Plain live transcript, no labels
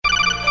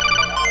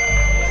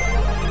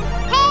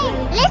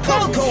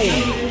Double kill.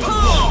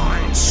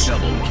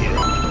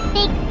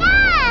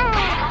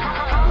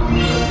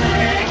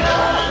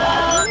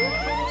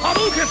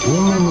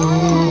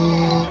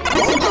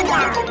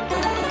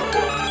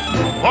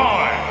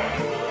 Five,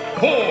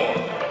 four,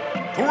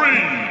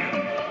 three,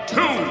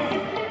 two,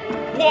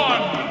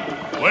 one.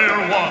 Player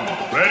one,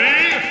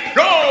 ready,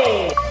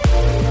 go!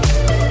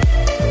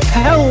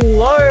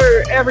 Hello,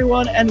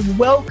 everyone, and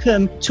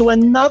welcome to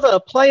another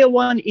Player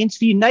One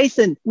interview.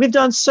 Nathan, we've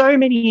done so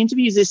many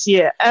interviews this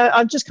year.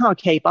 I just can't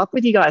keep up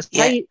with you guys.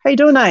 Yeah. How you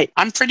doing, Nate?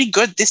 I'm pretty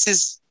good.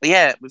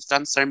 We've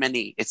done so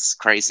many. It's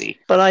crazy.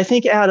 But I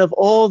think out of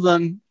all of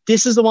them,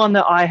 this is the one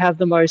that I have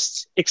the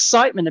most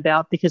excitement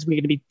about because we're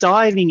going to be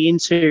diving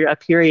into a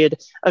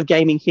period of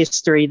gaming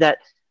history that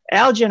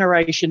our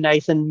generation,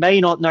 Nathan,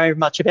 may not know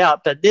much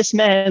about, but this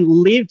man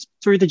lived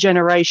through the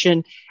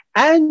generation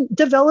and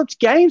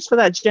developed games for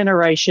that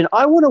generation.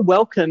 I want to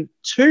welcome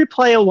to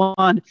Player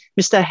One,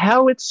 Mr.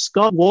 Howard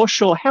Scott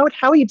Warshaw. Howard,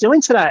 how are you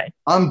doing today?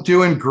 I'm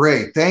doing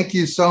great. Thank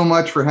you so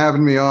much for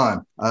having me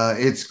on.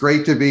 It's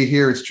great to be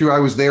here. It's true, I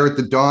was there at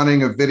the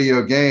dawning of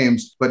video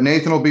games, but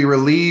Nathan will be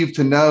relieved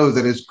to know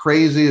that as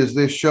crazy as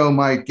this show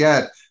might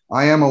get,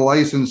 I am a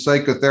licensed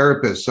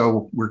psychotherapist,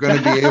 so we're going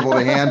to be able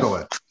to handle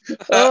it.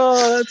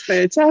 Oh, that's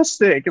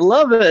fantastic.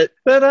 Love it.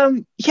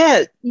 But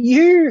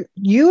you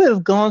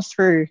have gone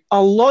through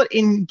a lot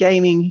in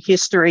gaming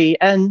history,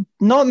 and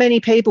not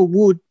many people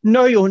would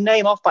know your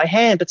name off by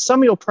hand, but some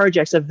of your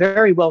projects are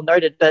very well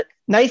noted. But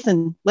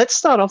Nathan, let's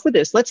start off with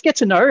this. Let's get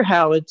to know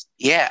Howard.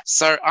 Yeah.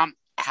 So,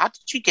 how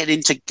did you get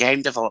into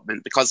game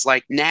development? Because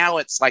now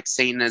it's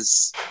seen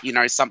as,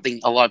 something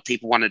a lot of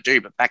people want to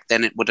do, but back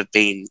then it would have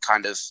been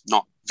kind of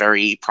not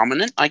very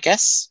prominent, I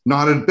guess.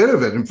 Not a bit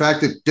of it. In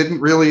fact, it didn't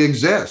really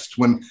exist.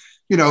 When,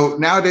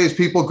 nowadays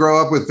people grow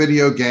up with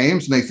video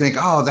games and they think,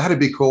 oh, that'd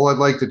be cool. I'd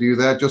like to do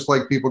that. Just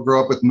like people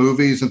grow up with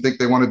movies and think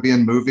they want to be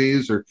in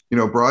movies or,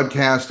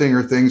 broadcasting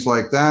or things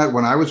like that.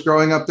 When I was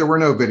growing up, there were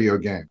no video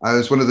games. I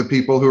was one of the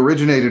people who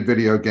originated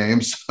video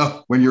games.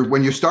 So when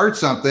you start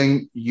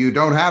something, you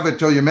don't have it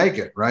till you make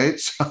it, right?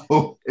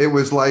 So it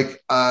was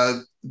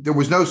there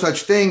was no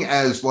such thing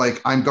as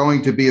I'm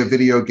going to be a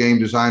video game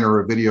designer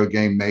or a video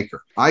game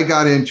maker. I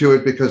got into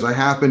it because I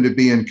happened to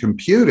be in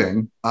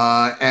computing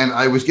and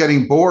I was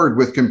getting bored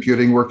with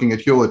computing working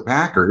at Hewlett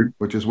Packard,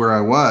 which is where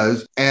I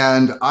was.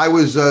 And I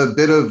was a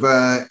bit of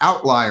an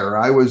outlier.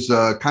 I was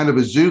kind of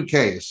a zoo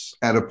case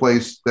at a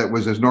place that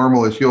was as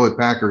normal as Hewlett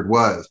Packard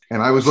was.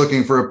 And I was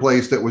looking for a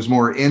place that was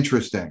more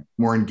interesting,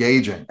 more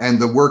engaging.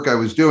 And the work I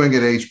was doing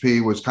at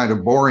HP was kind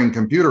of boring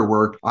computer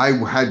work. I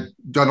had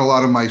done a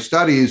lot of my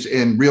studies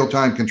in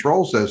real-time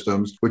control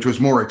systems, which was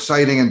more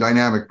exciting and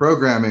dynamic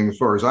programming as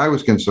far as I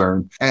was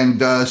concerned.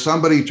 And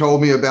somebody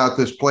told me about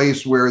this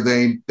place where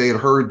they had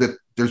heard that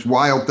there's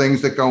wild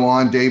things that go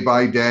on day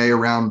by day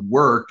around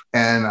work.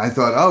 And I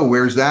thought, oh,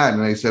 where's that?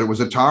 And they said it was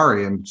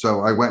Atari. And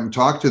so I went and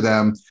talked to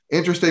them.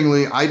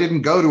 Interestingly, I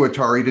didn't go to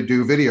Atari to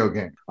do video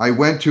games. I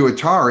went to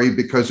Atari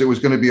because it was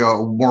going to be a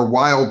more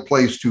wild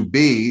place to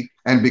be.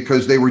 And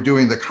because they were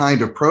doing the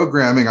kind of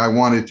programming I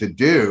wanted to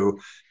do.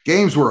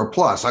 Games were a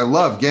plus. I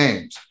love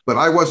games, but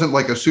I wasn't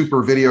like a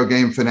super video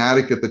game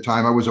fanatic at the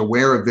time. I was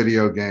aware of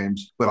video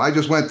games, but I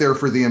just went there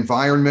for the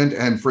environment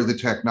and for the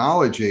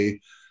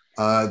technology.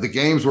 The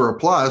games were a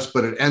plus,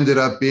 but it ended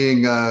up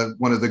being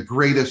one of the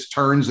greatest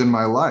turns in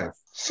my life.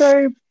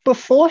 So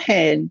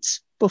beforehand,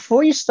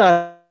 before you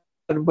started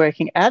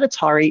working at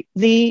Atari,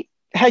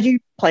 had you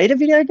played a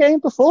video game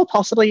before,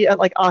 possibly at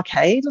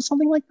arcades or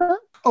something like that?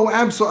 Oh,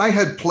 absolutely. I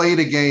had played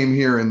a game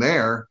here and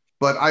there,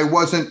 but I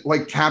wasn't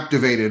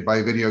captivated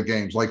by video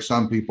games like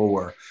some people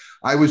were.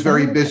 I was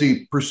very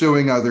busy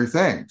pursuing other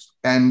things.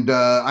 And we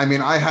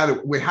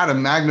had a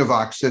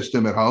Magnavox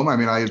system at home.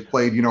 I had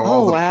played,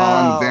 all the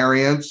Pong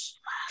variants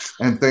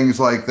and things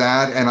like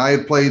that. And I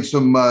had played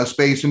some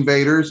Space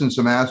Invaders and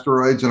some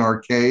Asteroids and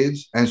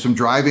arcades and some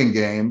driving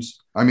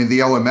games.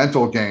 The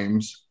Elemental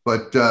games.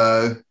 But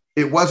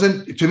it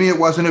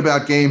wasn't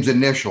about games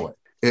initially.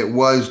 It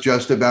was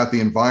just about the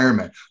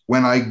environment.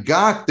 When I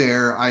got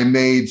there, I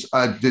made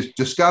a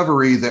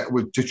discovery that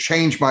would to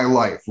change my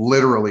life,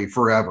 literally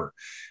forever.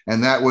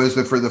 And that was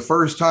that for the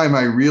first time,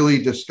 I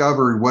really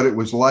discovered what it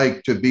was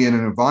like to be in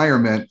an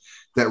environment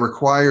that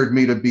required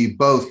me to be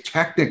both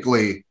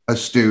technically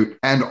astute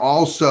and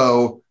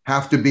also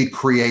have to be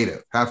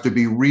creative, have to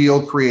be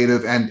real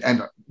creative.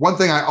 And one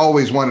thing I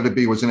always wanted to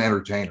be was an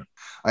entertainer.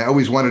 I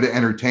always wanted to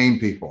entertain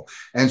people.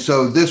 And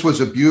so this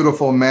was a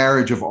beautiful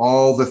marriage of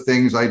all the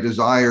things I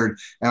desired.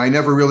 And I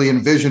never really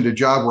envisioned a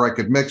job where I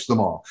could mix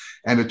them all.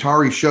 And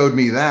Atari showed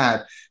me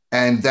that.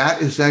 And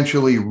that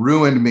essentially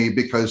ruined me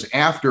because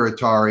after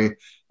Atari,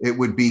 it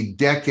would be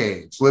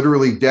decades,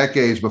 literally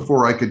decades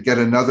before I could get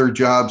another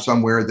job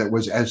somewhere that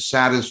was as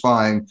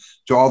satisfying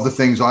to all the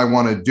things I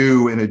want to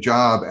do in a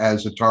job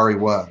as Atari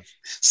was.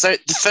 So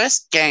the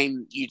first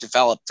game you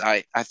developed,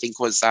 I think,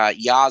 was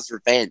Yars'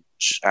 Revenge.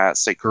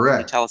 So correct.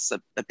 Can you tell us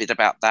a bit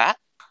about that?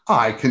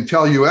 I can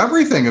tell you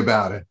everything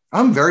about it.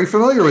 I'm very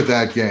familiar with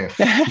that game.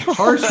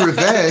 Yars'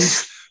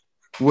 Revenge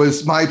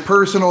was my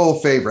personal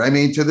favorite. I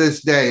mean, to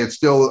this day, it's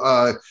still,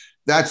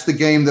 that's the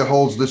game that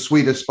holds the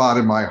sweetest spot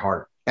in my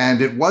heart.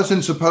 And it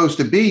wasn't supposed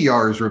to be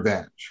Yar's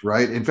Revenge,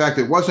 right? In fact,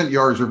 it wasn't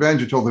Yar's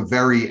Revenge until the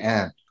very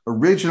end.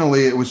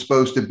 Originally, it was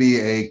supposed to be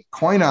a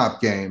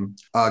coin-op game,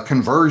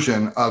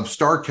 conversion of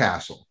Star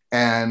Castle.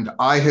 And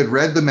I had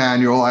read the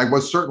manual. I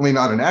was certainly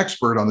not an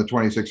expert on the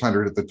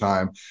 2600 at the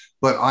time,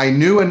 but I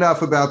knew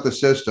enough about the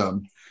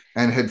system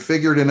and had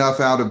figured enough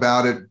out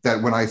about it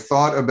that when I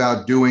thought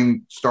about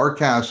doing Star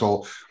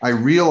Castle, I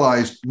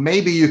realized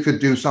maybe you could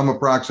do some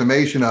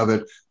approximation of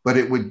it, but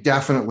it would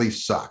definitely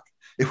suck.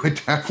 It would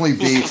definitely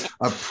be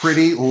a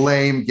pretty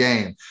lame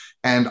game.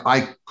 And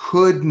I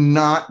could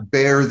not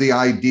bear the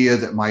idea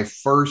that my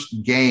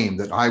first game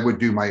that I would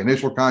do, my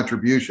initial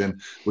contribution,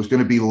 was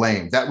going to be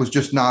lame. That was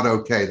just not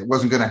okay. That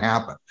wasn't going to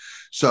happen.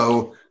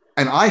 So,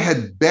 and I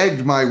had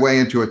begged my way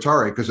into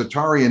Atari because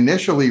Atari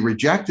initially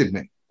rejected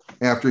me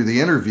after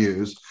the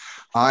interviews.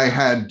 I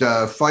had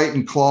fight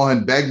and claw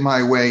and begged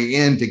my way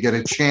in to get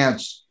a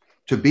chance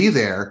to be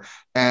there.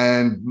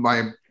 And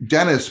my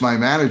Dennis, my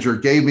manager,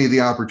 gave me the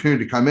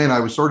opportunity to come in.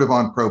 I was sort of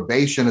on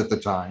probation at the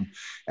time.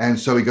 And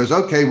so he goes,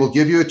 okay, we'll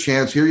give you a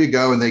chance. Here you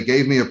go. And they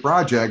gave me a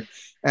project.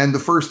 And the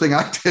first thing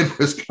I did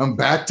was come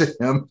back to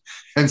him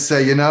and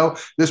say, you know,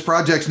 this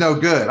project's no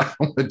good. I don't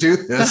want to do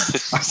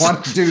this. I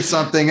want to do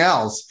something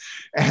else.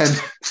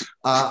 And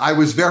I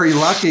was very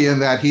lucky in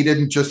that he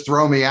didn't just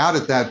throw me out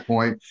at that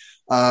point.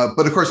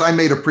 But of course, I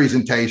made a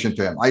presentation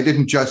to him. I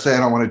didn't just say, I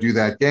don't want to do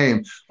that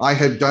game. I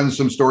had done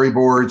some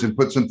storyboards and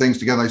put some things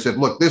together. I said,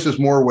 look, this is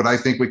more what I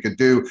think we could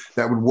do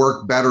that would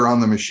work better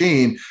on the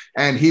machine.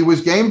 And he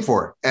was game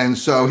for it. And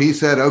so he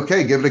said,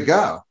 okay, give it a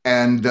go.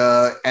 And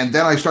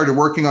then I started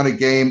working on a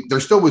game. There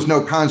still was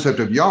no concept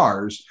of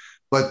Yars,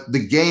 but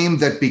the game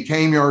that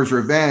became Yar's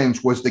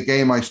Revenge was the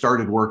game I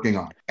started working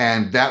on.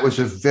 And that was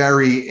a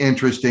very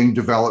interesting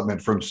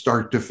development from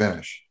start to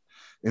finish.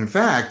 In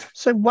fact,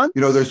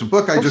 there's a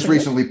book I just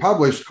recently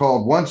published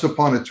called Once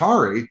Upon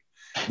Atari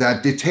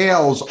that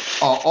details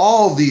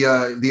all the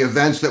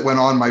events that went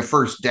on my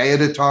first day at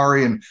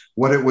Atari and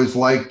what it was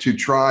like to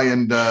try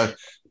and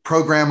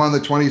program on the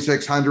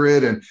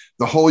 2600 and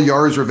the whole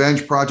Yar's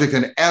Revenge project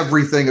and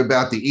everything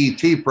about the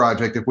ET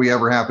project, if we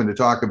ever happen to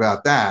talk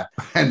about that.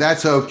 And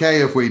that's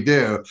okay if we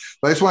do.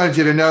 But I just wanted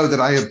you to know that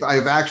I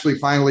have actually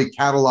finally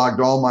cataloged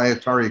all my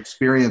Atari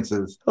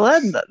experiences.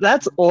 Well,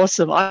 that's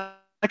awesome. I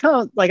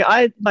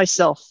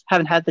myself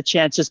haven't had the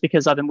chance just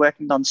because I've been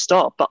working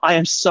nonstop, but I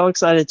am so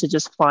excited to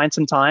just find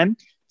some time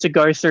to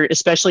go through,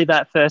 especially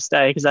that first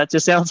day, because that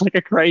just sounds like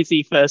a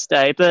crazy first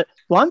day. But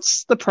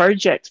once the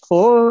project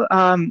for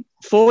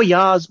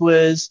Yars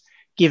was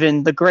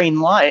given the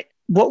green light,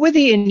 what were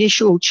the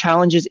initial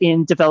challenges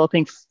in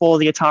developing for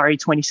the Atari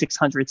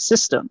 2600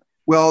 system?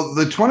 Well,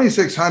 the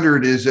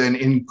 2600 is an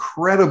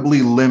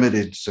incredibly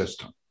limited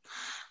system.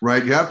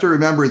 Right. You have to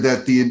remember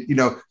that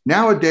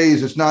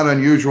nowadays it's not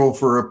unusual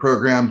for a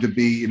program to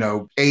be,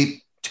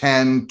 8,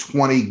 10,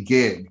 20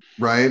 gig.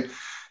 Right.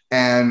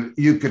 And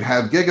you could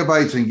have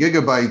gigabytes and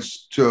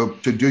gigabytes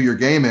to do your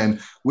game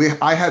in.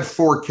 I had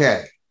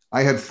 4K.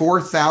 I had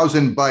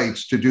 4,000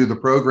 bytes to do the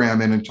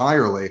program in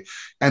entirely.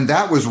 And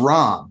that was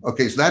ROM.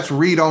 Okay. So that's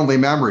read-only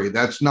memory.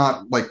 That's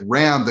not like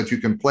RAM that you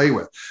can play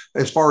with.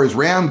 As far as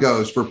RAM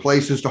goes, for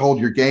places to hold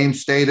your game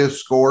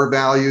status, score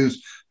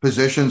values,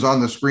 positions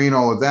on the screen,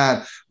 all of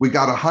that, we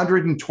got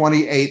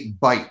 128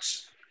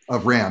 bytes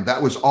of RAM.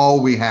 That was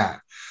all we had.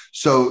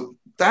 So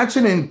that's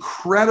an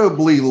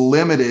incredibly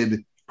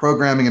limited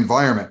programming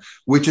environment,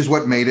 which is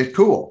what made it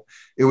cool.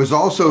 It was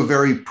also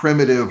very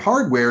primitive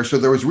hardware. So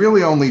there was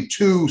really only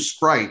two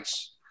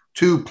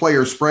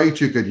player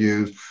sprites you could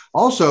use.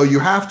 Also, you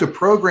have to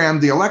program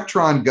the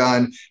electron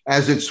gun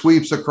as it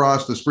sweeps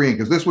across the screen,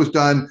 because this was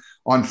done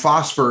on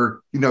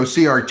phosphor,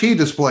 CRT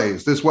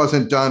displays. This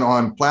wasn't done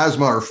on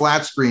plasma or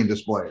flat screen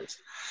displays.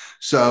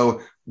 So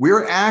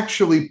we're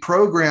actually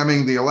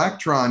programming the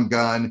electron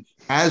gun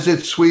as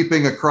it's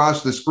sweeping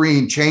across the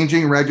screen,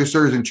 changing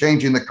registers and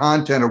changing the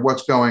content of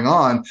what's going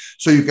on.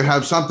 So you can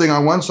have something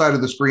on one side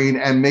of the screen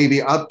and maybe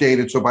update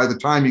it. So by the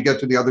time you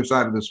get to the other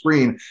side of the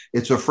screen,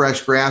 it's a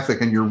fresh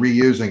graphic and you're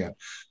reusing it.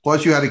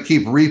 Plus you had to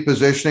keep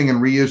repositioning and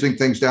reusing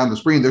things down the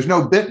screen. There's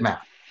no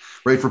bitmap.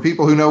 Right? For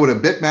people who know what a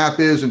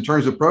bitmap is in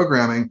terms of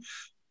programming,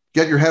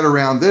 get your head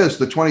around this.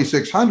 The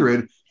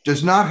 2600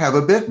 does not have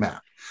a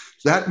bitmap.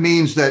 So that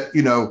means that,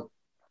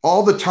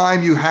 all the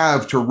time you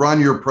have to run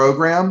your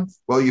program,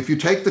 well, if you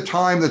take the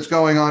time that's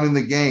going on in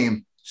the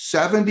game,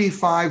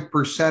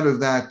 75% of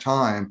that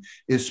time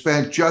is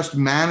spent just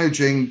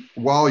managing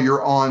while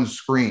you're on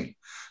screen.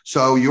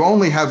 So you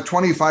only have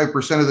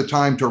 25% of the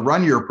time to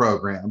run your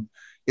program.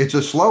 It's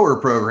a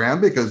slower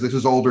program because this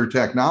is older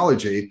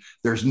technology.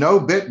 There's no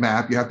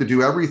bitmap. You have to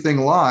do everything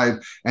live,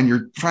 and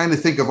you're trying to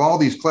think of all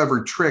these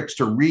clever tricks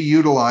to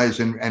reutilize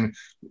and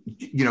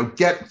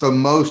get the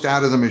most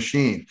out of the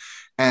machine.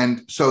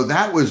 And so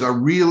that was a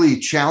really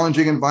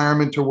challenging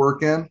environment to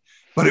work in,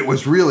 but it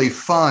was really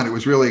fun. It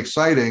was really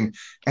exciting.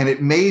 And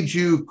it made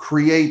you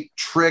create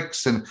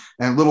tricks and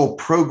little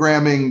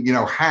programming,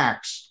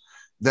 hacks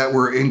that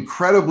were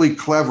incredibly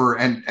clever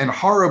and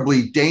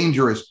horribly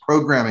dangerous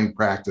programming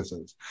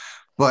practices.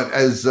 But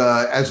as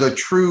a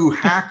true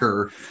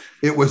hacker,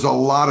 it was a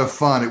lot of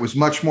fun. It was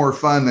much more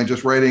fun than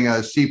just writing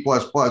a C++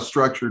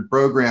 structured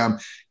program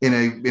in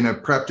a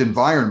prepped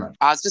environment.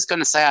 I was just going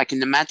to say, I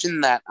can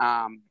imagine that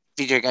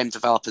video game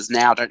developers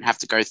now don't have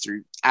to go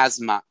through as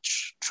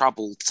much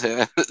trouble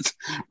to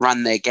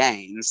run their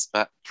games.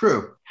 But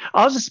true.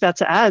 I was just about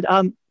to add,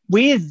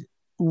 with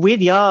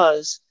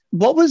Yars,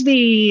 what was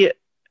the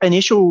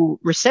initial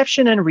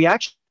reception and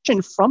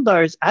reaction from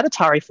those at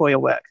Atari for your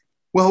work?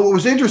 Well, what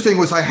was interesting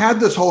was I had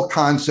this whole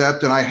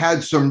concept and I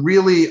had some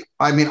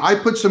I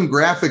put some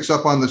graphics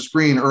up on the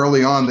screen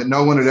early on that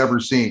no one had ever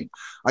seen.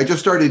 I just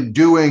started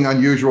doing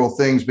unusual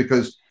things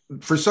because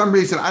for some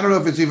reason, I don't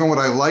know if it's even what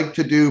I like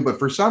to do, but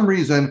for some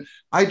reason,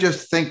 I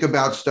just think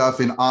about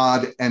stuff in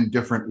odd and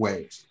different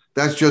ways.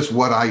 That's just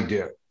what I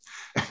do.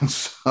 And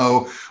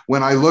so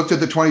when I looked at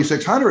the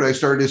 2600, I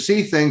started to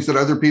see things that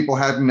other people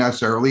hadn't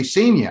necessarily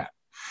seen yet.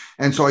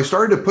 And so I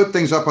started to put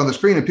things up on the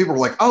screen and people were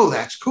like, oh,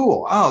 that's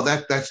cool. Oh,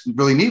 that's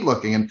really neat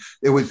looking.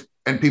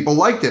 And people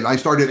liked it. And I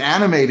started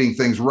animating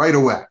things right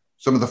away.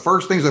 Some of the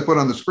first things I put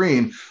on the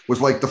screen was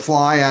like the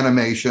fly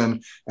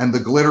animation and the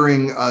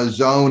glittering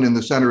zone in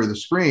the center of the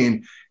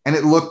screen. And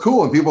it looked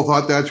cool. And people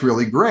thought that's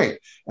really great.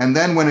 And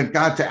then when it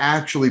got to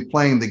actually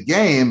playing the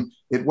game,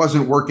 it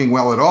wasn't working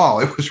well at all.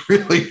 It was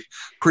really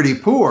pretty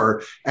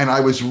poor. And I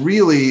was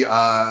really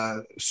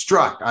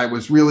struck. I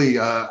was really,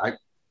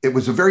 it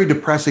was a very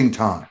depressing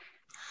time.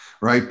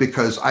 Right?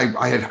 Because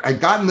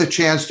I'd gotten the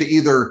chance to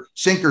either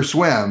sink or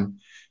swim,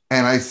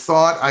 and I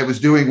thought I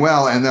was doing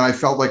well, and then I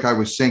felt like I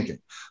was sinking.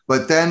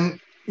 But then,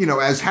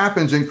 as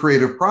happens in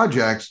creative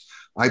projects,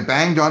 I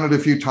banged on it a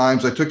few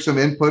times. I took some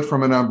input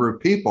from a number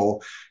of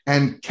people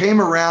and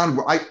came around.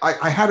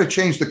 I had to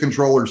change the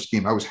controller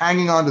scheme. I was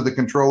hanging on to the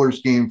controller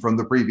scheme from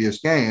the previous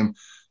game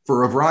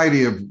for a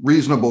variety of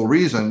reasonable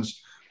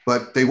reasons,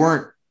 but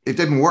it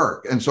didn't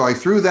work. And so I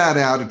threw that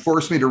out. It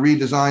forced me to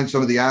redesign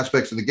some of the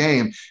aspects of the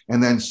game.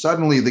 And then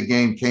suddenly the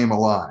game came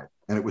alive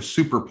and it was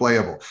super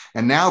playable.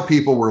 And now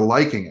people were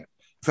liking it.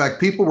 In fact,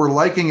 people were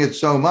liking it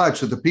so much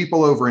that the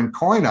people over in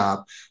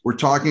CoinOp were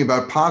talking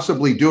about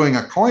possibly doing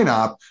a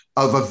CoinOp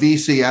of a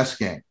VCS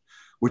game,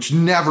 which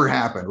never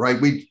happened,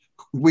 right? The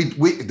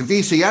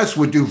VCS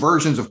would do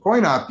versions of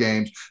CoinOp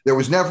games. There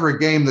was never a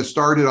game that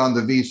started on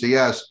the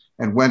VCS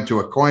and went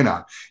to a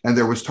CoinOp. And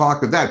there was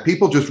talk of that.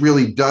 People just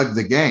really dug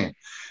the game.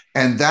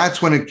 And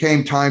that's when it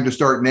came time to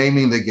start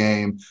naming the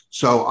game.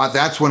 So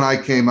that's when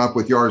I came up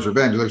with Yars'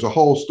 Revenge. There's a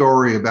whole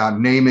story about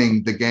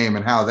naming the game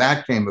and how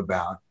that came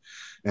about.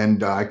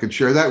 And I could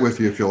share that with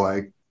you if you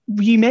like.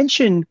 You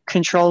mentioned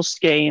control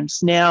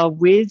schemes. Now,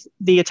 with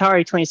the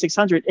Atari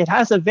 2600, it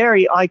has a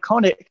very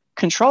iconic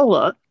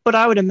controller, but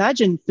I would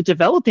imagine for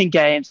developing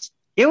games,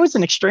 it was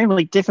an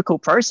extremely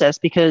difficult process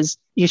because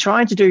you're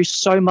trying to do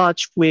so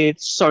much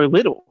with so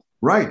little.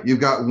 Right. You've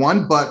got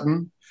one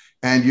button.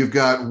 And you've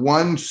got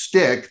one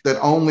stick that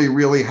only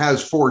really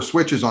has 4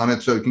 switches on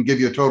it. So it can give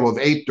you a total of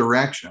 8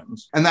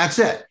 directions. And that's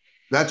it.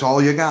 That's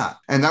all you got.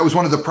 And that was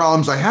one of the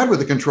problems I had with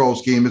the control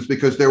scheme is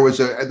because there was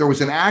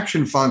an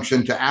action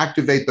function to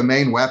activate the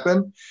main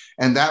weapon.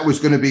 And that was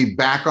going to be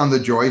back on the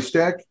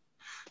joystick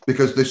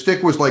because the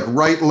stick was like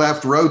right,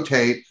 left,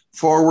 rotate,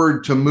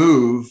 forward to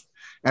move.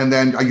 And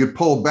then you'd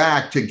pull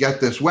back to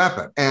get this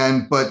weapon.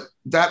 But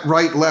that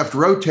right, left,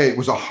 rotate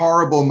was a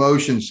horrible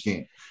motion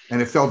scheme.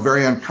 And it felt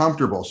very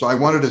uncomfortable. So I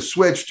wanted to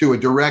switch to a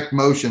direct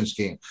motion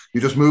scheme. You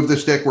just move the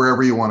stick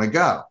wherever you want to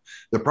go.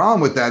 The problem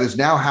with that is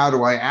now how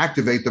do I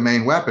activate the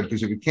main weapon?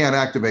 Because if you can't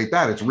activate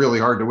that, it's really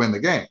hard to win the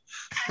game.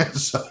 And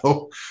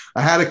so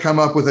I had to come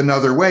up with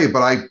another way.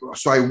 But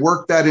I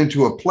worked that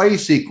into a play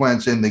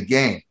sequence in the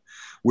game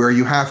where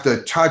you have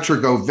to touch or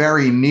go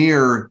very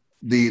near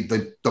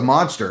the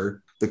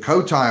monster, the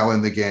code tile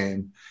in the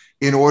game,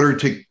 in order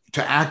to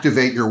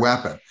activate your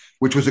weapon,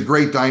 which was a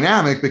great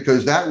dynamic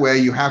because that way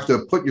you have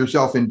to put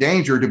yourself in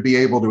danger to be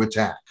able to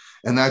attack.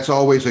 And that's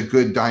always a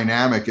good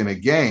dynamic in a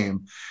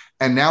game.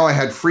 And now I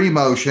had free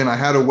motion. I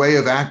had a way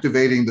of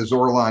activating the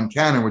Zorlon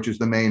cannon, which is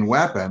the main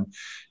weapon.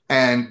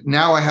 And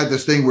now I had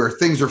this thing where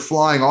things are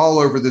flying all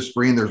over the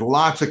screen. There's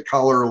lots of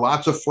color,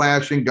 lots of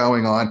flashing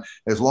going on.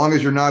 As long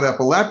as you're not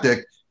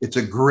epileptic, it's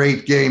a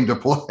great game to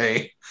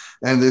play.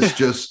 And this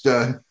just,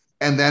 so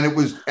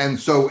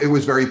it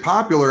was very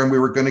popular and we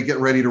were going to get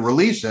ready to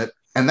release it.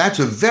 And that's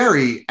a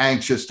very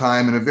anxious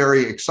time and a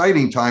very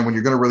exciting time when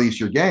you're going to release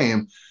your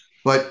game.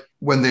 But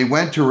when they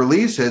went to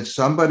release it,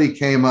 somebody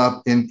came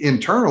up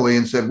internally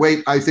and said,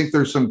 wait, I think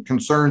there's some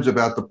concerns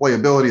about the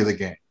playability of the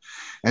game.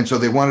 And so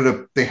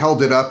they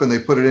held it up and they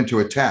put it into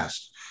a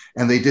test.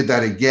 And they did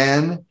that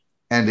again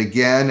and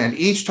again. And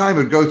each time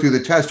it would go through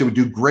the test, it would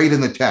do great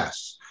in the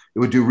tests. It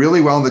would do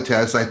really well in the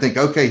tests. I think,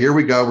 okay, here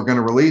we go. We're going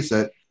to release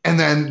it. And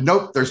then,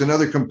 nope, there's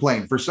another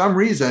complaint. For some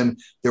reason,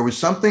 there was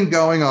something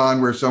going on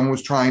where someone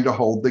was trying to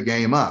hold the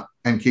game up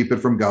and keep it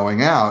from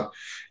going out.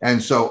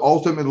 And so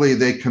ultimately,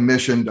 they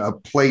commissioned a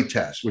play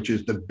test, which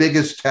is the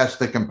biggest test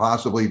they can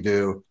possibly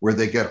do, where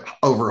they get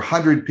over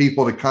 100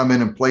 people to come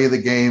in and play the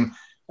game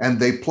and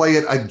they play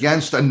it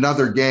against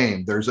another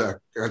game.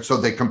 So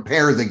they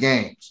compare the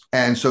games.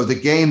 And so the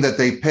game that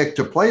they pick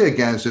to play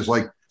against is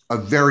like a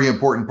very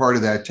important part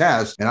of that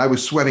test. And I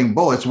was sweating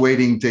bullets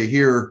waiting to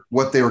hear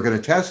what they were going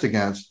to test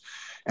against.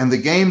 And the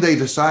game they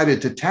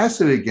decided to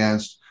test it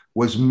against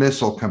was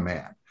Missile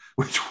Command,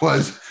 which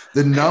was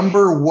the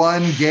number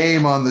one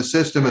game on the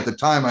system at the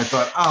time. I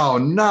thought, oh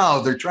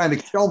no, they're trying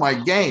to kill my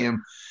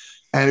game.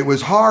 And it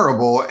was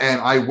horrible. And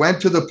I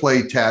went to the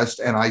play test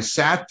and I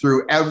sat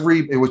through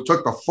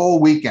took a full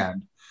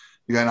weekend.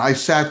 And I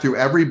sat through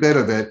every bit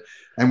of it.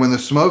 And when the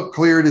smoke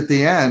cleared at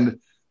the end,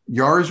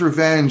 Yar's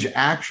Revenge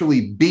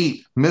actually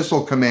beat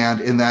Missile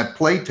Command in that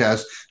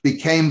playtest,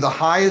 became the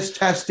highest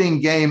testing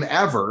game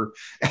ever.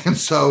 And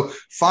so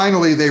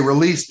finally they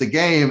released the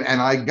game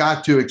and I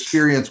got to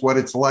experience what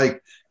it's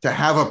like to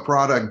have a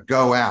product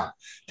go out,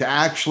 to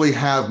actually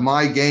have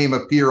my game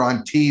appear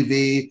on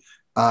TV,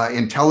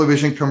 in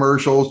television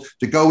commercials,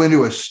 to go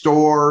into a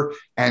store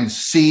and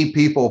see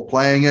people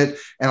playing it.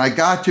 And I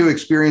got to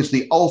experience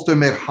the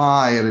ultimate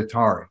high at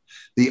Atari.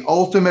 The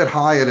ultimate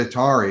high at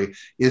Atari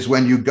is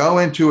when you go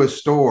into a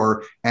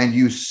store and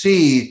you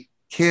see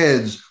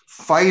kids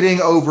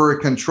fighting over a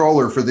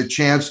controller for the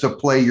chance to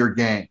play your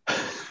game,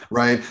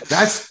 right?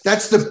 That's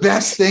the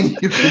best thing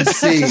you can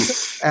see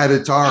at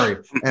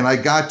Atari. And I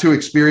got to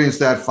experience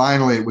that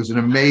finally. It was an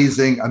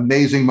amazing,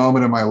 amazing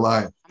moment in my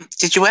life.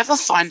 Did you ever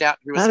find out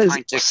who was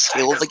trying to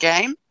kill the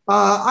game?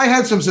 I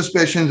had some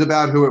suspicions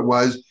about who it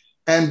was.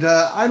 And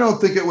I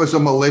don't think it was a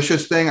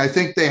malicious thing. I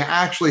think they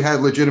actually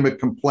had legitimate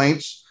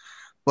complaints,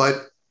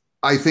 but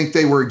I think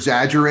they were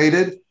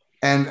exaggerated.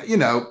 And, you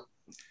know,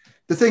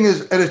 the thing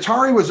is,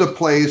 Atari was a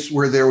place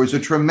where there was a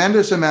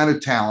tremendous amount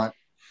of talent.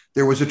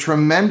 There was a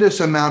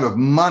tremendous amount of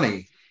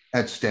money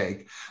at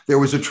stake. There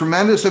was a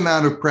tremendous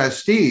amount of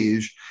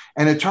prestige.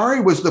 And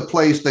Atari was the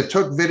place that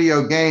took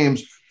video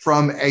games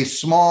from a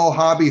small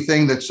hobby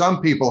thing that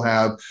some people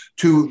have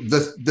to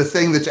the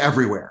thing that's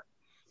everywhere.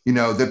 You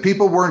know, that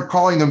people weren't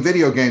calling them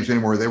video games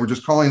anymore. They were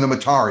just calling them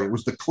Atari. It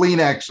was the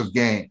Kleenex of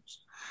games,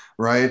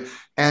 right?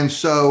 And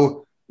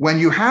so when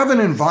you have an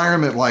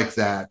environment like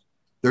that,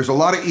 there's a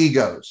lot of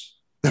egos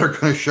that are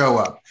going to show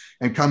up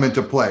and come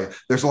into play.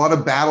 There's a lot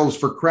of battles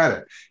for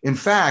credit. In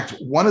fact,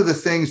 one of the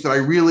things that I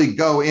really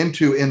go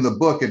into in the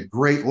book at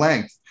great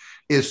length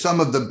is some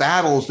of the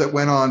battles that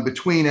went on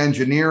between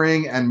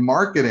engineering and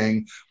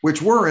marketing,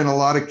 which were in a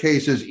lot of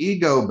cases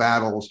ego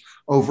battles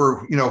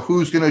over, you know,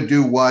 who's going to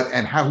do what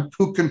and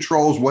who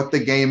controls what the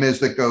game is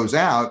that goes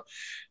out.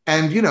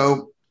 And, you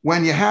know,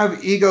 when you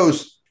have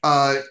egos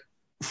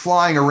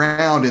flying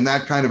around in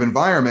that kind of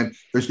environment,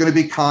 there's going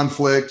to be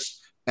conflicts,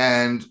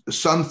 and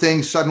some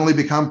things suddenly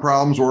become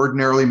problems.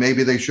 Ordinarily,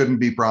 maybe they shouldn't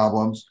be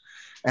problems.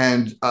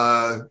 And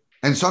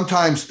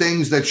sometimes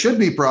things that should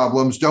be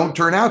problems don't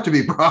turn out to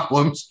be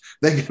problems.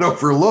 They get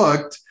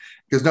overlooked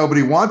because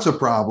nobody wants a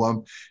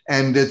problem.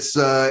 And it's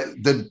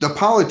the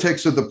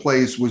politics of the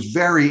place was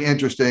very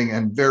interesting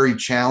and very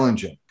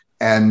challenging.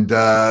 And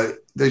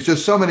there's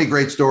just so many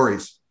great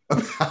stories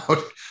about,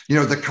 you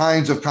know, the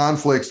kinds of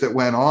conflicts that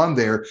went on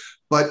there.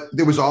 But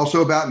it was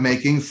also about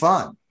making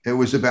fun. It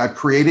was about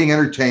creating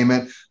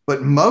entertainment,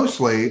 but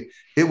mostly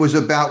it was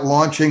about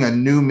launching a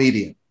new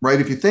medium. Right?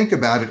 If you think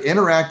about it,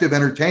 interactive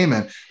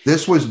entertainment,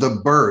 this was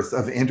the birth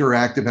of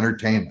interactive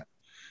entertainment,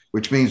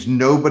 which means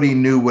nobody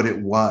knew what it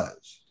was.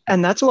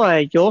 And that's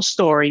why your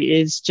story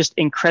is just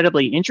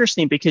incredibly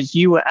interesting, because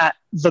you were at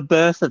the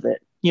birth of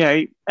it. You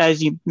know,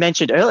 as you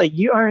mentioned earlier,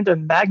 you owned a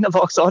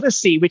Magnavox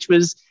Odyssey, which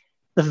was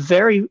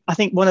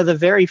one of the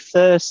very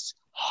first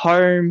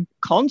home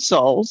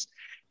consoles.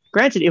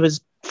 Granted, it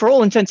was, for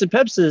all intents and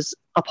purposes,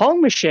 a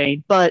Pong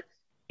machine, but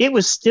it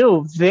was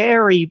still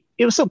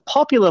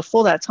popular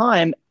for that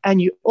time.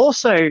 And you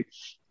also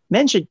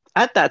mentioned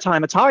at that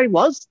time, Atari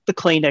was the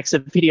Kleenex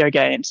of video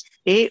games.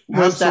 It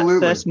was Absolutely. That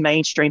first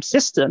mainstream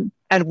system.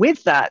 And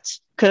with that,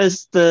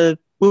 because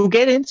we'll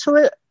get into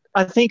it,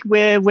 I think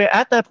we're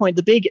at that point,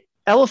 the big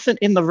elephant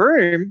in the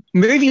room,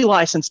 movie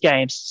license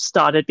games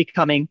started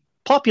becoming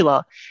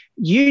popular.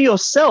 You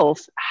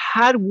yourself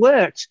had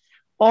worked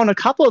on a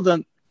couple of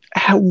them.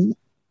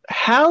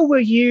 How were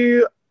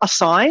you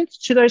assigned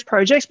to those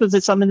projects? Was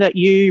it something that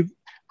you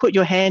put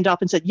your hand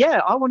up and said,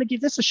 yeah, I want to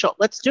give this a shot,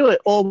 let's do it?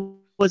 Or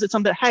was it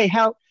something that, hey,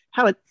 how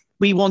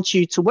we want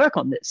you to work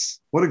on this?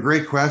 What a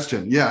great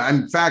question. Yeah.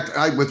 In fact,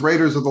 with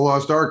Raiders of the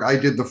Lost Ark, I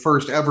did the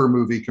first ever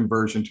movie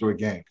conversion to a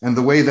game. And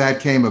the way that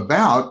came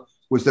about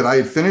was that I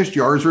had finished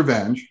Yar's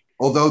Revenge,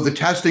 although the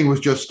testing was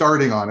just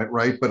starting on it,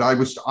 right? But I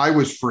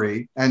was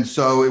free. And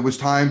so it was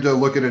time to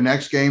look at a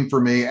next game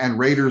for me, and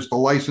the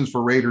license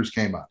for Raiders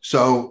came up.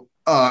 So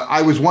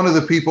I was one of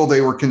the people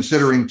they were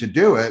considering to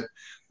do it.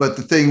 But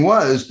the thing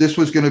was, this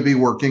was going to be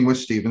working with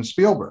Steven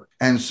Spielberg.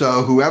 And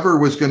so whoever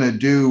was going to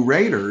do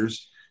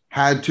Raiders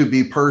had to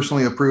be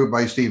personally approved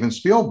by Steven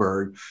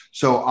Spielberg.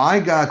 So I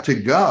got to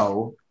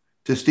go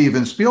to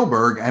Steven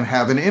Spielberg and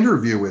have an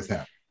interview with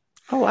him.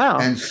 Oh, wow.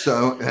 And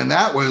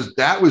that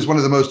was one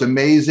of the most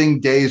amazing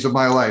days of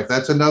my life.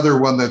 That's another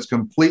one that's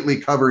completely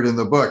covered in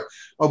the book.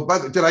 Oh,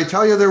 but did I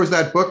tell you there was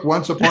that book,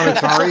 Once Upon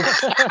Atari,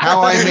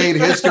 How I Made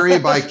History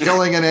by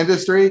Killing an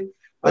Industry?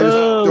 I just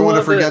don't want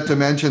to forget to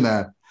mention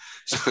that.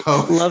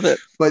 So, love it.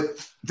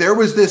 But there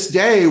was this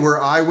day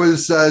where I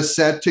was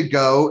set to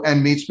go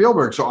and meet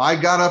Spielberg. So I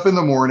got up in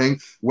the morning,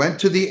 went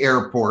to the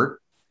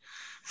airport,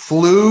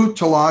 flew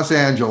to Los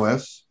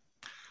Angeles,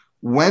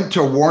 went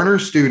to Warner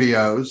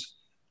Studios,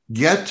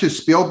 get to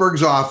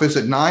Spielberg's office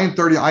at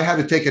 9:30. I had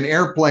to take an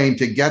airplane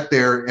to get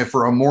there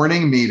for a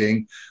morning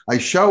meeting. I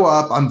show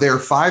up, I'm there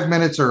 5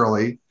 minutes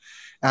early.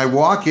 I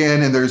walk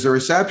in and there's a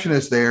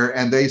receptionist there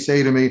and they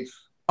say to me,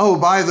 oh,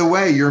 by the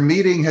way, your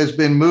meeting has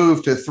been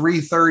moved to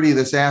 3:30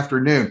 this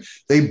afternoon.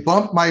 They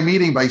bumped my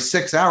meeting by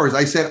 6 hours.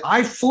 I said,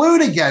 I flew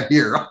to get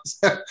here. I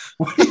said,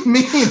 what do you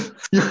mean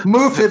you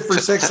moved it for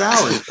 6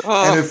 hours?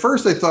 And at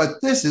first I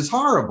thought, this is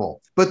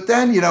horrible. But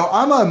then,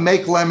 I'm a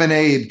make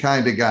lemonade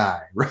kind of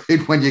guy,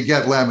 right? When you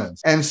get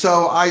lemons. And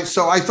so I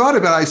thought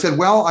about it. I said,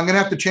 well, I'm going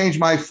to have to change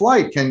my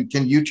flight. Can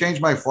you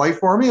change my flight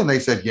for me? And they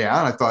said, yeah.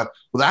 And I thought,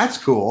 well, that's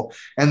cool.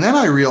 And then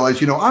I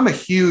realized, I'm a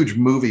huge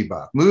movie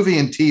buff, movie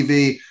and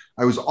TV.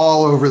 I was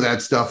all over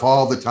that stuff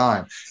all the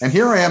time. And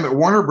here I am at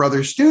Warner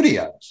Brothers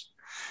Studios.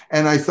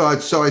 And I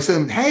thought, so I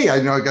said, hey, I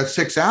got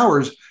 6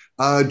 hours.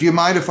 Do you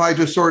mind if I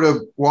just sort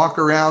of walk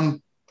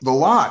around the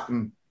lot?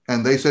 And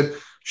they said,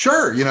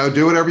 sure,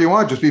 do whatever you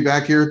want. Just be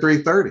back here at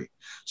 3:30.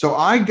 So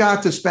I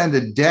got to spend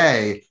a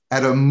day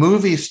at a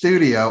movie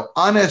studio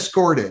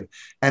unescorted,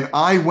 and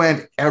I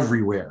went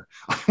everywhere.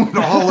 I went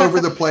all over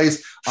the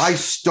place. I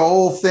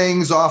stole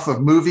things off of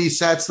movie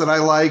sets that I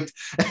liked.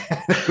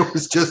 It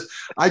was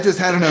I just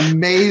had an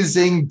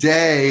amazing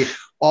day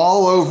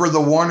all over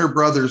the Warner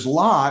Brothers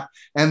lot.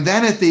 And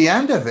then at the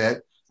end of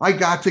it, I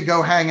got to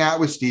go hang out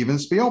with Steven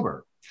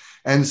Spielberg.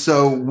 And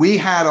so we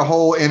had a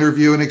whole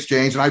interview and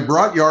exchange, and I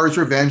brought Yar's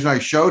Revenge and I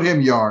showed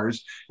him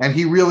Yar's, and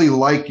he really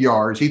liked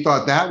Yar's. He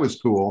thought that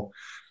was cool.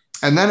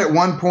 And then at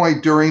one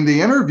point during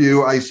the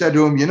interview, I said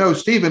to him,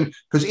 Steven,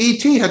 because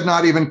E.T. had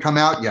not even come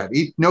out yet.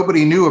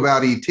 Nobody knew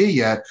about E.T.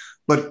 yet,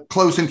 but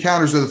Close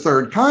Encounters of the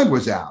Third Kind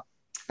was out.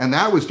 And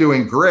that was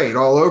doing great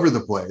all over the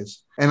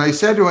place. And I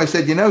said to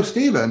him,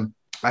 Steven,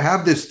 I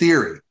have this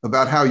theory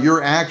about how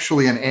you're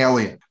actually an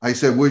alien. I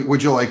said,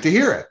 would you like to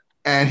hear it?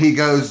 And he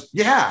goes,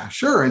 yeah,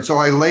 sure. And so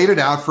I laid it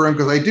out for him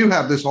because I do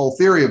have this whole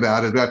theory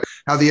about it, about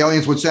how the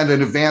aliens would send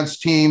an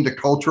advanced team to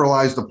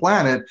culturalize the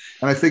planet.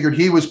 And I figured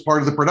he was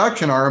part of the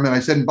production arm. And I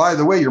said, and by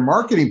the way, your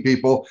marketing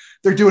people,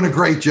 they're doing a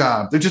great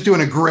job. They're just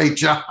doing a great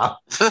job.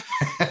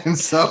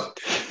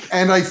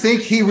 And I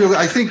think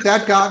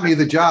that got me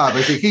the job.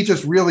 I think he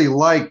just really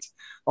liked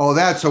all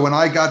that. So when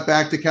I got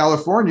back to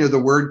California, the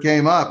word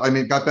came up.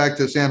 Got back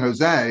to San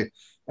Jose,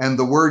 and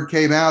the word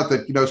came out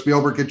that,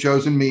 Spielberg had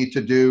chosen me to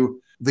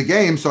do the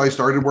game. So I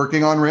started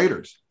working on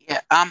Raiders.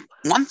 Yeah.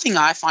 One thing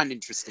I find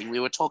interesting,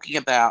 we were talking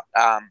about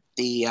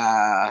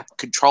the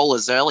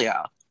controllers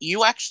earlier.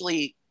 You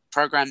actually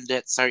programmed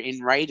it so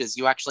in Raiders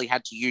you actually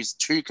had to use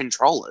 2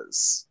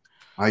 controllers.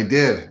 I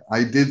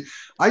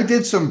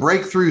did some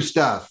breakthrough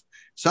stuff.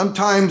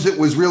 Sometimes it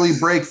was really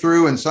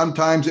breakthrough and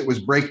sometimes it was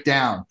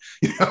breakdown,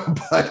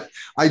 but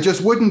I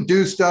just wouldn't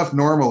do stuff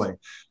normally.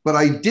 But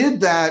I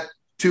did that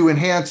to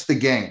enhance the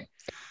game.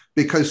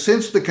 Because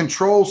since the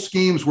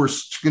controllers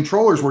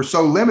were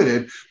so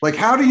limited, like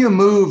how do you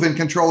move and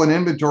control an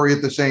inventory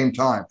at the same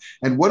time?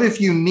 And what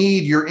if you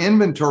need your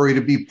inventory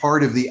to be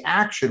part of the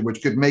action,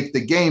 which could make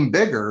the game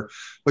bigger,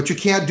 but you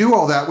can't do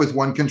all that with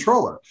one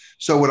controller?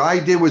 So what I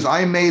did was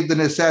I made the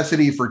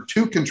necessity for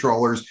 2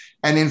 controllers.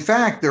 And in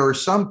fact, there are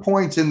some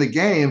points in the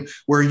game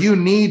where you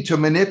need to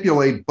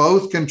manipulate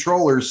both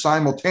controllers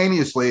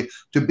simultaneously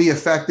to be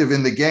effective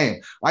in the game.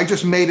 I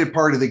just made it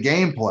part of the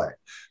gameplay.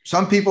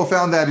 Some people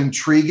found that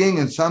intriguing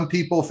and some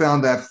people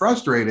found that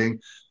frustrating,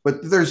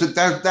 but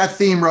that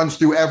theme runs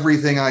through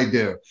everything I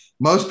do.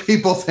 Most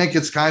people think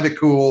it's kind of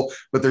cool,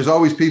 but there's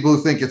always people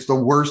who think it's the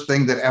worst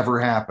thing that ever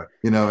happened,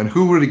 and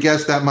who would have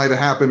guessed that might have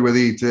happened with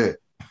E.T.?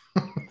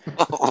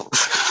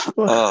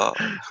 Well,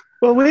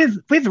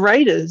 with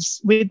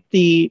Raiders, with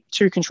the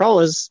 2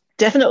 controllers,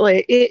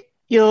 definitely it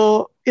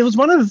was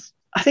one of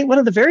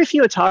the very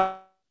few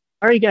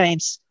Atari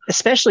games,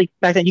 especially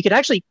back then, you could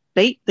actually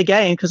beat the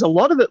game because a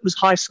lot of it was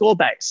high score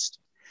based.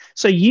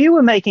 So you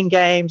were making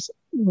games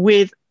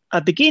with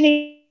a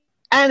beginning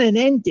and an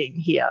ending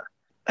here.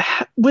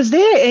 Was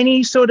there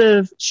any sort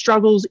of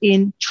struggles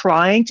in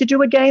trying to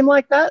do a game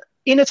like that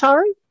in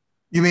Atari?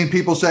 You mean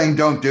people saying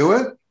don't do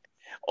it?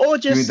 Or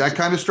just, you mean that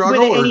kind of struggle?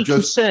 Were there or any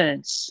just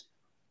concerns?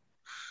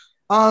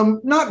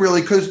 Not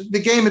really, because the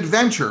game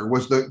Adventure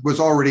was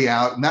already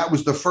out, and that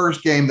was the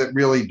first game that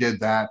really did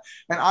that.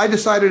 And I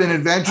decided an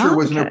adventure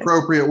was an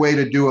appropriate way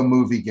to do a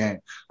movie game.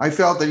 I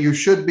felt that you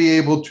should be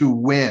able to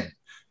win,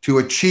 to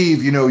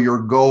achieve,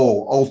 your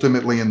goal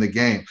ultimately in the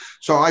game.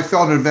 So I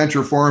felt an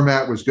adventure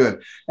format was good.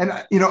 And,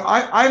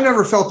 I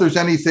never felt there's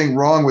anything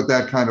wrong with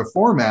that kind of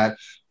format.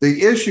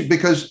 The issue,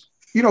 because,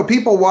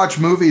 people watch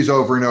movies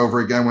over and over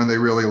again when they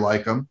really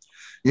like them.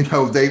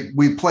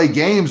 We play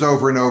games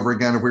over and over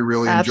again if we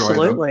really enjoy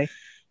them.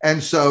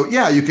 And so,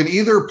 yeah, you can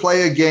either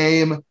play a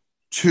game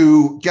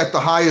to get the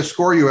highest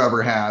score you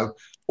ever have.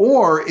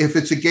 Or if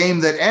it's a game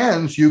that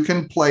ends, you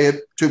can play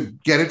it to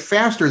get it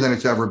faster than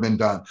it's ever been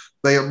done,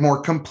 play it more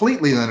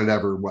completely than it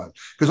ever was.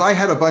 Because I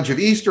had a bunch of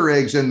Easter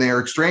eggs in there,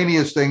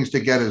 extraneous things to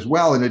get as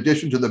well, in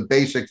addition to the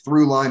basic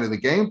through line of the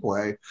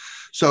gameplay.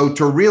 So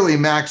to really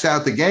max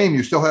out the game,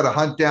 you still had to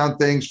hunt down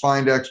things,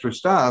 find extra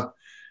stuff.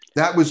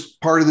 That was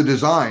part of the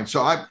design.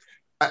 So I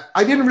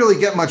didn't really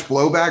get much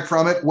blowback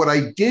from it. What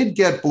I did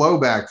get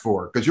blowback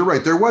for, because you're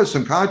right, there was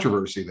some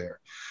controversy there,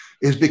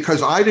 is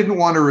because I didn't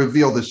want to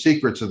reveal the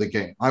secrets of the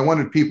game. I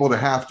wanted people to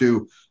have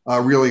to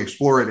really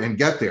explore it and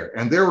get there.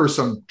 And there were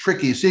some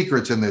tricky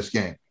secrets in this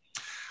game.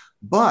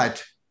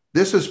 But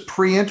this is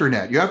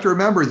pre-internet. You have to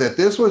remember that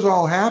this was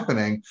all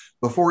happening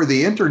before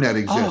the internet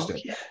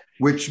existed,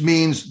 which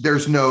means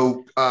there's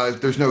no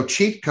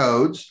cheat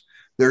codes.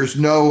 There's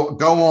no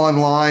go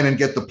online and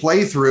get the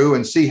playthrough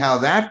and see how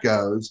that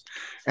goes.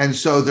 And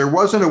so there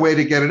wasn't a way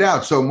to get it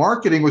out. So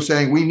marketing was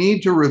saying, we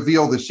need to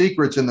reveal the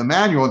secrets in the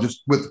manual,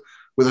 just with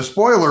a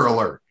spoiler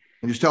alert,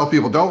 and just tell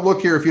people, don't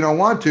look here if you don't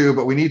want to,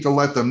 but we need to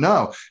let them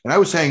know. And I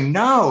was saying,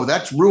 no,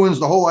 that ruins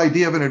the whole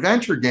idea of an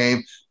adventure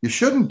game. You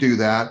shouldn't do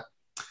that.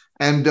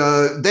 And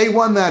they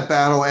won that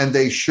battle, and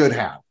they should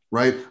have,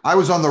 right? I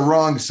was on the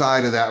wrong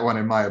side of that one,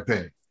 in my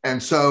opinion.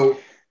 And so,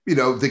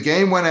 the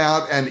game went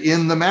out, and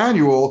in the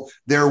manual,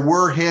 there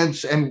were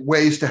hints and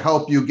ways to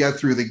help you get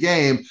through the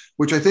game,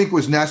 which I think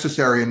was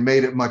necessary and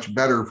made it much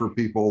better for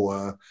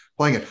people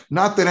playing it.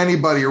 Not that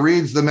anybody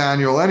reads the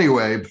manual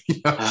anyway,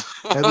 but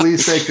at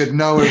least they could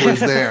know it was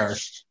there.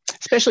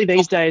 Especially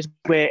these days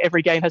where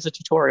every game has a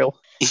tutorial.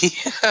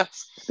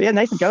 Yeah,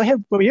 Nathan, go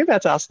ahead. What were you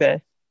about to ask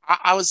there?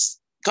 I was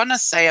going to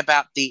say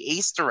about the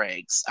Easter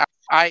eggs.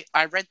 I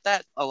read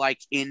that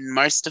in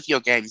most of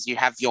your games, you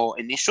have your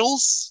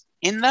initials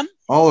in them.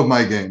 All of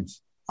my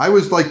games. I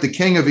was like the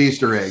king of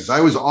Easter eggs.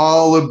 I was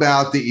all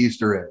about the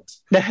Easter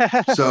eggs.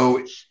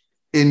 So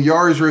in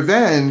Yar's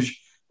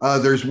Revenge,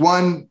 there's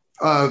one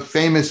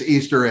famous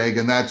Easter egg,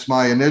 and that's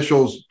my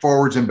initials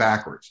forwards and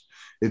backwards.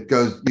 It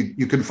goes,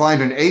 you can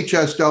find an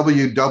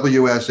HSW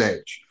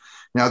WSH.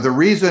 Now, the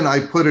reason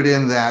I put it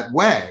in that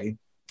way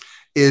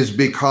is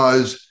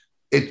because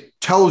it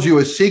tells you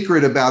a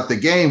secret about the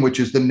game, which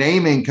is the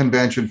naming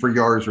convention for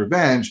Yar's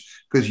Revenge,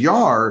 because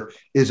Yar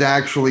is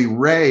actually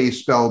Ray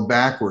spelled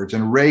backwards,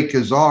 and Ray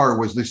Kazar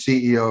was the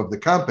CEO of the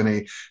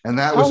company, and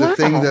that was a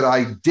thing that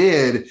I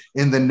did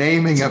in the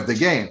naming of the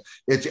game.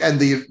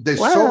 The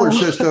solar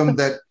system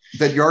that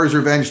Yar's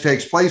Revenge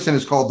takes place in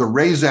is called the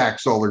Razak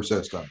solar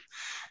system.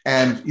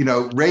 And,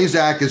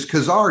 Razak is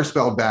Kazar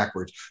spelled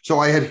backwards. So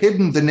I had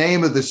hidden the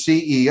name of the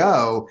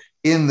CEO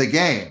in the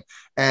game.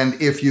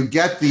 And if you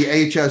get the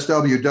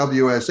HSW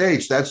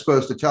WSH, that's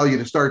supposed to tell you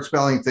to start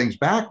spelling things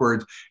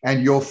backwards,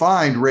 and you'll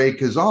find Ray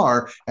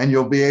Kazar, and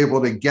you'll be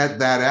able to get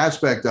that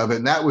aspect of it.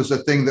 And that was the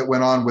thing that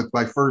went on with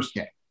my first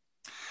game.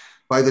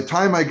 By the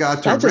time I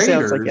got to Raiders,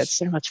 sounds like it's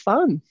so much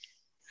fun.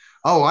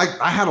 Oh,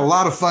 I had a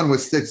lot of fun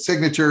with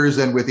signatures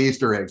and with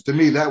Easter eggs. To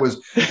me, that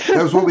was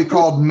what we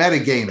called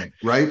metagaming,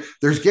 right?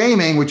 There's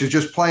gaming, which is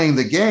just playing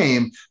the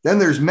game. Then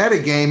there's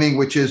metagaming,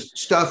 which is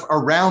stuff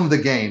around the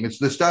game. It's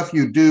the stuff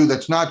you do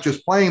that's not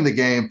just playing the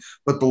game,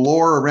 but the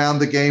lore around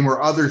the game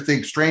or other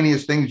things,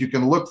 extraneous things you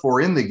can look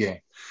for in the game.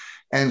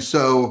 And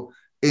so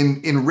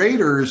in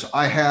Raiders,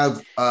 I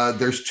have,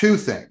 there's two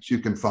things you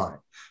can find,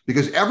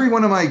 because every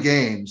one of my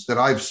games that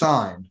I've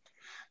signed,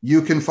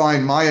 you can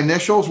find my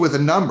initials with a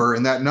number,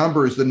 and that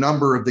number is the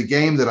number of the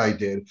game that I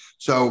did.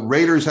 So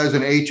Raiders has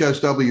an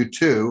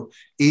HSW2,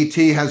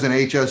 ET has an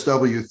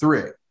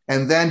HSW3.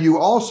 And then you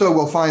also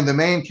will find the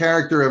main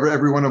character of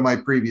every one of my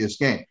previous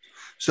games.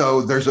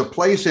 So there's a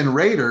place in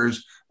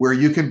Raiders where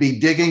you can be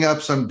digging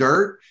up some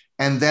dirt,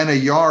 and then a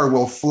Yar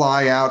will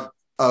fly out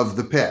of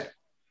the pit,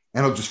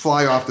 and it'll just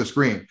fly off the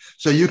screen.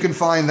 So you can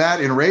find that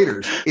in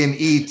Raiders. In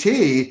ET,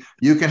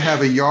 you can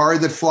have a Yar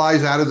that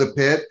flies out of the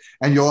pit,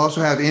 and you'll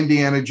also have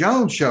Indiana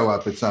Jones show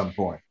up at some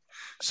point.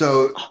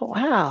 So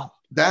wow,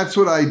 that's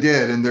what I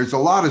did. And there's a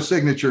lot of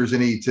signatures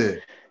in ET.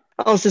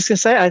 I was just going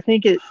to say, I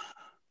think it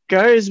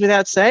goes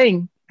without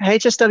saying,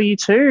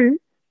 HSW2,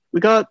 we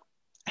got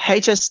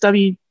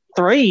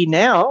HSW3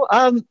 now.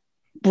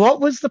 What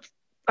was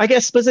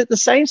was it the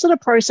same sort of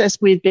process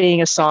with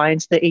being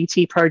assigned the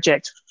ET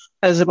project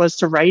as it was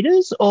to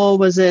Raiders, or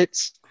was it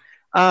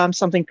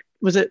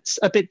was it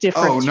a bit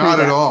different? Oh, not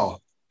at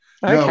all.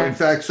 Okay. No, in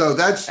fact, so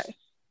that's,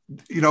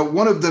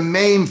 one of the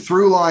main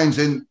through lines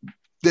in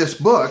this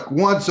book,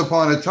 Once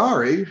Upon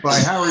Atari by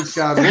Howard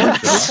Scott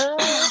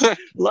Warshaw.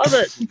 Love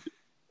it.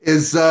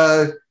 Is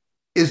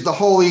the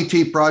whole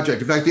ET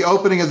project. In fact, the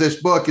opening of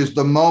this book is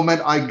the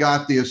moment I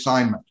got the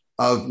assignment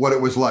of what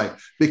it was like,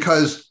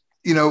 because,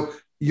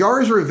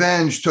 Yar's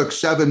Revenge took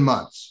 7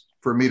 months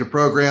for me to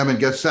program and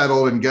get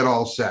settled and get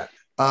all set.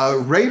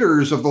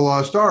 Raiders of the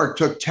Lost Ark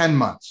took 10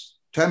 months,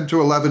 10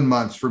 to 11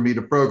 months for me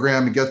to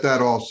program and get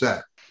that all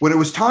set. When it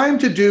was time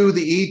to do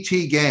the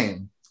ET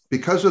game,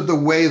 because of the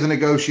way the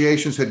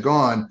negotiations had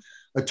gone,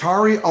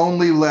 Atari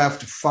only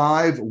left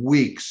 5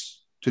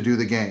 weeks to do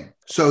the game.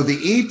 So the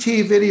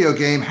ET video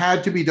game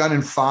had to be done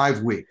in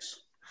 5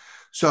 weeks.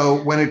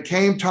 So when it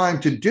came time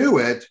to do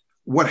it,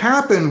 what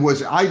happened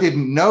was, I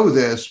didn't know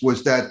this,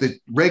 was that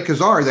Ray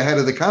Kazar, the head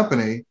of the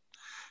company,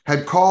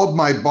 had called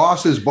my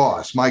boss's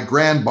boss, my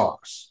grand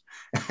boss,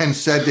 and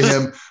said to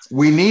him,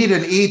 we need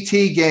an ET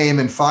game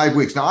in 5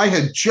 weeks. Now, I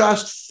had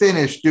just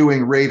finished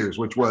doing Raiders,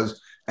 which was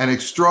an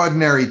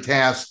extraordinary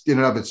task in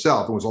and of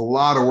itself. It was a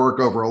lot of work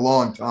over a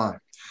long time,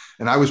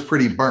 and I was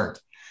pretty burnt.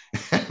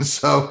 And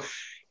so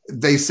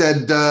they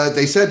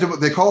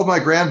called my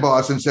grand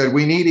boss and said,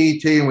 we need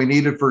ET, and we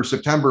need it for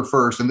September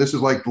 1st. And this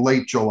is like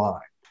late July.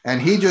 And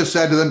he just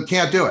said to them,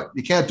 can't do it.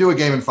 You can't do a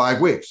game in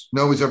 5 weeks.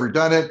 Nobody's ever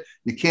done it.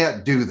 You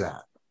can't do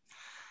that.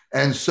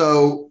 And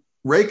so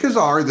Ray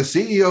Kazar, the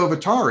CEO of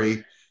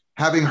Atari,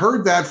 having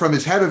heard that from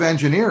his head of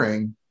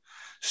engineering,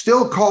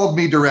 still called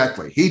me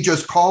directly. He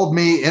just called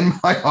me in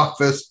my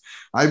office.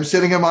 I'm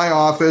sitting in my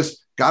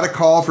office, got a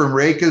call from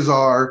Ray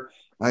Kazar.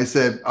 I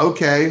said,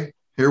 okay,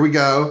 here we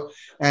go.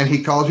 And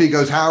he calls me, he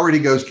goes, Howard, he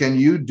goes, can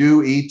you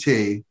do ET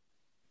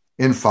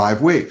in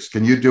 5 weeks?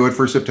 Can you do it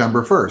for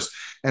September 1st?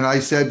 And I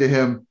said to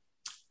him,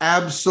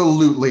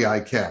 absolutely, I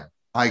can.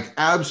 I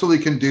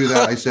absolutely can do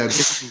that. I said,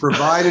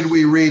 provided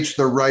we reach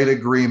the right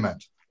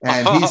agreement.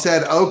 And he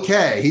said,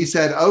 okay. He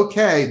said,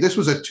 okay. This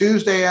was a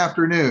Tuesday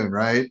afternoon,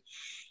 right?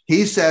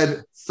 He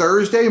said,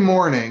 Thursday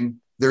morning,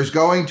 there's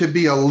going to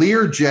be a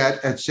Learjet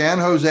at San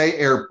Jose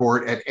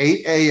Airport at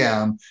 8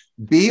 a.m.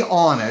 Be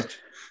on it,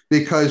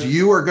 because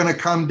you are going to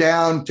come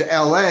down to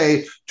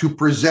LA to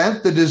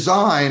present the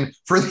design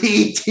for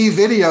the ET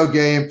video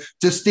game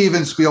to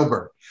Steven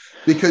Spielberg.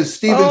 Because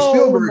Steven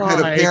Spielberg had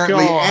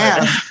apparently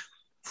asked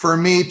for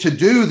me to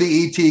do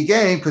the ET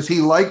game because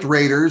he liked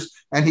Raiders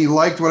and he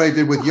liked what I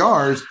did with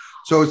Yars.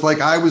 So it's like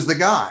I was the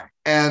guy.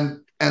 And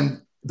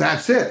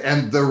that's it.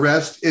 And the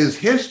rest is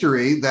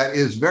history that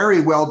is very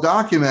well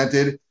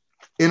documented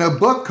in a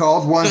book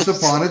called Once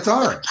Upon a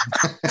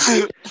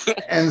Atari.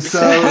 And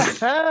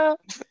so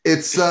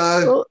it's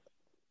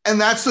and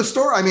that's the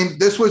story. I mean,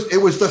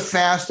 it was the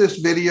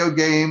fastest video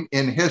game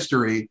in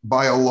history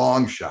by a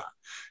long shot.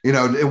 You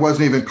know, it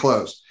wasn't even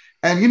close.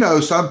 And, you know,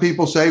 some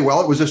people say,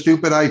 well, it was a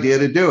stupid idea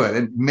to do it.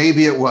 And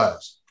maybe it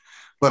was.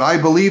 But I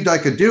believed I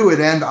could do it,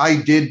 and I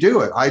did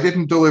do it. I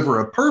didn't deliver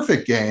a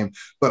perfect game,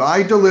 but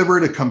I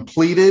delivered a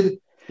completed,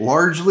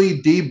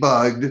 largely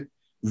debugged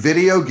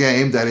video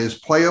game that is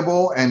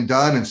playable and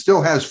done and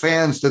still has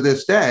fans to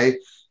this day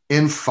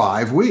in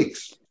 5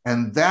 weeks.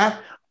 And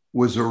that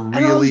was a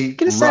really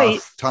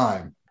rough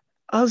time.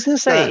 I was going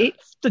to say,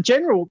 the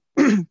general,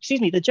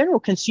 the general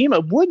consumer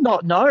would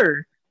not know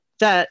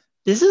that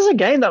this is a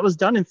game that was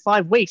done in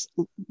 5 weeks,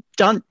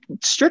 done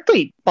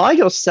strictly by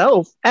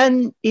yourself.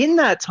 And in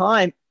that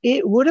time,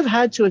 it would have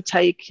had to have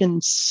taken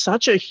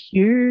such a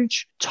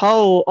huge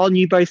toll on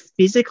you both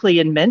physically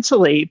and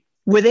mentally.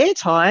 Were there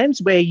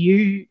times where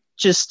you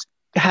just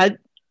had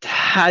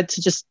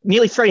to just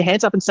nearly throw your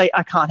hands up and say,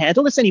 I can't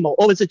handle this anymore?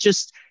 Or was it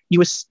just you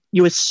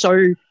were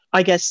so,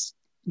 I guess,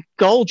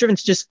 goal-driven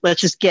to just,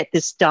 let's just get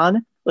this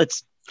done.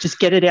 Let's just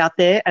get it out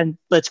there and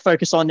let's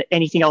focus on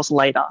anything else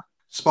later?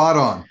 Spot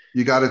on.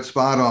 You got it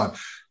spot on.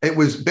 It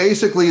was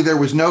basically, there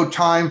was no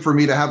time for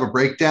me to have a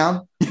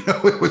breakdown. You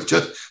know, it was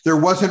just, there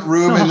wasn't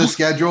room in the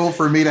schedule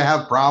for me to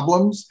have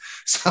problems.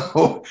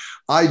 So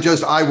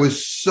I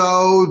was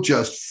so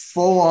just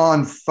full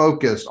on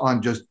focused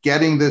on just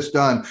getting this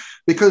done,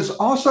 because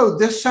also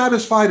this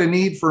satisfied a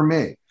need for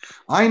me.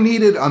 I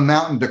needed a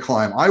mountain to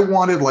climb. I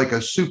wanted like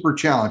a super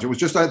challenge. It was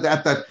just at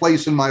that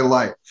place in my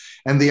life.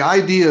 And the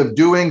idea of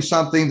doing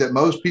something that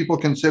most people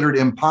considered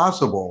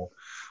impossible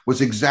was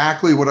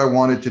exactly what I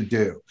wanted to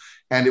do.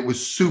 And it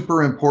was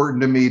super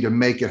important to me to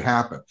make it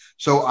happen.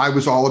 So I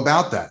was all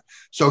about that.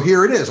 So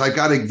here it is. I've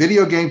got a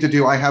video game to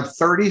do. I have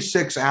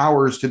 36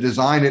 hours to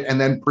design it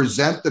and then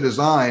present the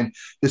design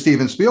to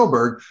Steven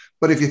Spielberg.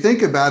 But if you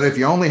think about it, if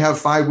you only have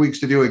 5 weeks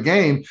to do a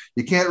game,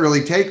 you can't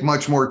really take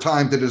much more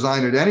time to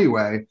design it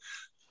anyway.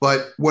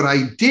 But what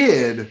I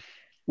did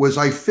was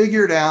I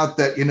figured out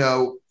that, you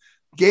know,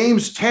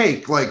 games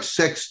take like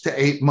 6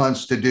 to 8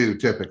 months to do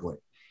typically.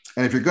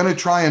 And if you're going to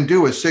try and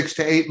do a 6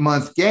 to 8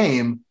 month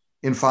game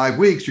in 5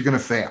 weeks, you're going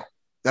to fail.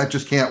 That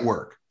just can't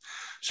work.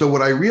 So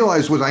what I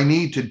realized what I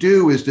need to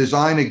do is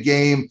design a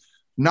game,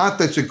 not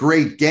that's a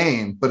great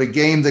game, but a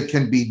game that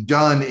can be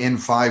done in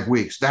 5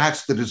 weeks.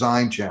 That's the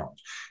design challenge.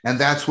 And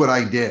that's what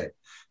I did.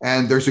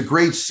 And there's a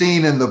great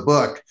scene in the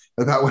book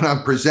about when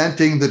I'm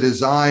presenting the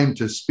design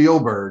to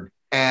Spielberg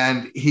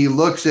and he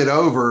looks it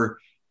over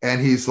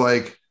and he's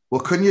like,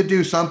 well, couldn't you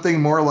do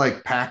something more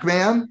like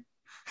Pac-Man?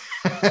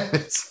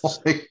 It's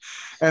like,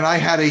 and I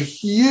had a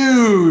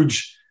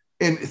huge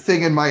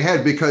thing in my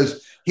head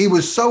because he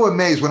was so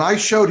amazed. When I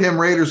showed him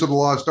Raiders of the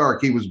Lost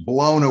Ark, he was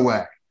blown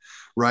away,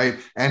 right?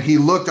 And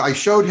I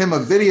showed him a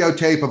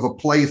videotape of a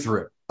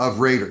playthrough of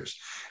Raiders.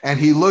 And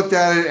he looked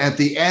at it. At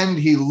the end,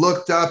 he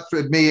looked up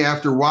at me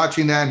after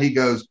watching that. And he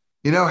goes,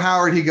 you know,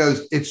 Howard, he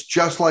goes, it's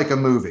just like a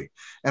movie.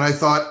 And I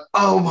thought,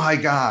 oh my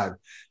God,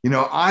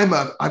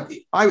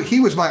 He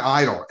was my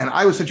idol, and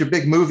I was such a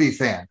big movie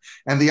fan.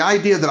 And the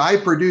idea that I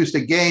produced a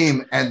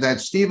game and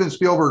that Steven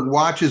Spielberg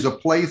watches a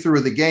playthrough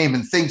of the game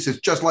and thinks it's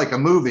just like a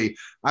movie,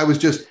 I was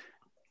just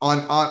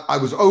I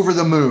was over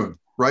the moon,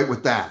 right,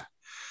 with that.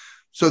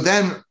 So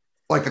then,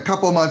 like a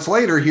couple of months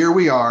later, here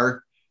we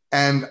are,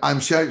 and I'm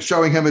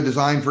showing him a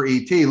design for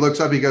ET. He looks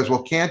up, he goes,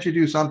 "Well, can't you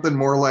do something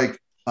more like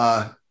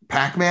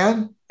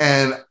Pac-Man?"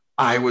 And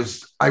I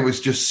was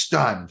just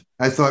stunned.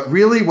 I thought,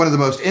 really, one of the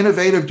most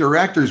innovative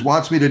directors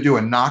wants me to do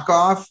a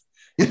knockoff,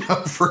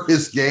 for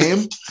his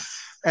game.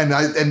 And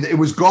it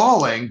was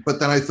galling, but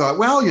then I thought,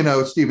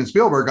 well, Steven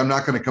Spielberg, I'm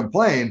not going to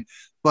complain.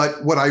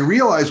 But what I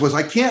realized was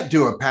I can't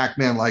do a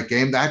Pac-Man-like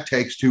game. That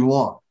takes too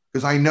long,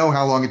 because I know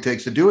how long it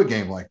takes to do a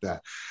game like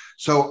that.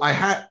 So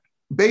I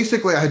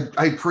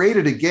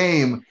created a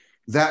game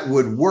that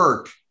would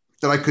work,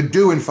 that I could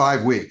do in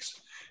 5 weeks.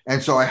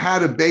 And so I had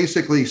to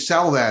basically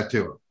sell that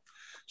to him.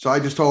 So I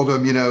just told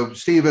him,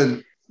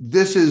 Steven,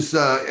 this is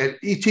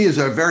E.T. is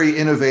a very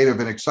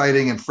innovative and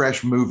exciting and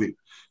fresh movie.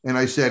 And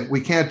I said,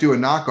 we can't do a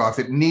knockoff.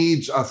 It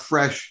needs a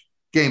fresh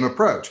game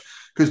approach,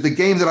 because the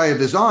game that I had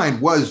designed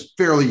was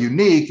fairly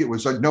unique. It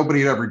was like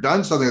nobody had ever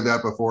done something like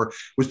that before. It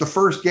was the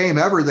first game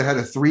ever that had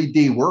a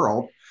 3D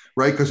world,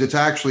 right? Because it's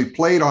actually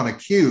played on a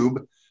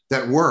cube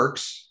that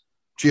works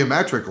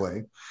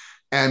geometrically.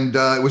 And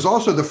it was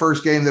also the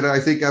first game that I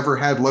think ever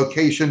had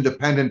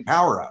location-dependent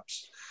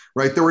power-ups.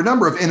 Right. There were a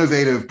number of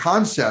innovative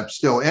concepts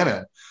still in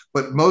it,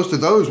 but most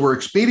of those were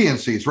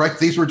expediencies, right?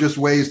 These were just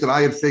ways that I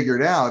had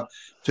figured out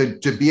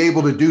to be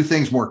able to do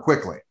things more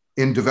quickly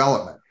in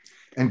development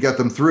and get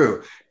them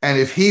through. And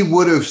if he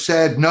would have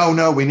said,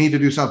 no, we need to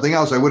do something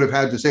else, I would have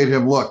had to say to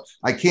him, look,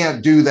 I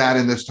can't do that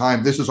in this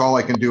time. This is all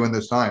I can do in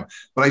this time.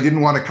 But I didn't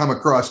want to come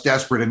across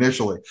desperate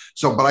initially.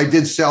 But I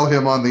did sell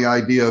him on the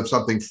idea of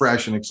something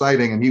fresh and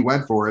exciting, and he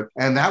went for it.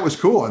 And that was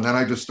cool. And then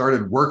I just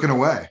started working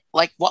away.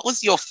 Like, what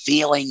was your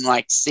feeling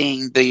like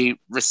seeing the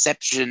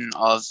reception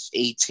of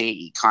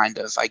E.T., kind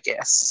of, I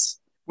guess?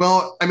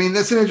 Well, I mean,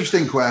 that's an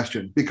interesting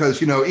question,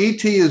 because,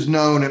 E.T. is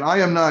known, and I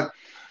am not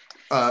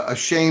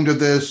ashamed of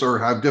this or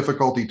have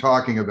difficulty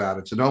talking about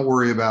it. So don't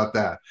worry about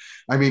that.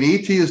 I mean,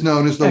 E.T. is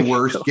known as the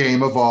worst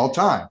game of all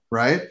time,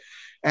 right?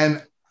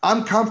 And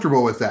I'm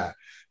comfortable with that.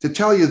 To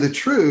tell you the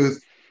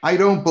truth, I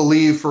don't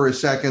believe for a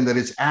second that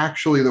it's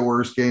actually the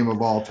worst game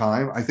of all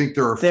time. I think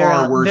there are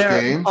far worse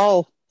games.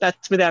 Oh,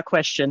 that's without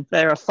question.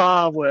 There are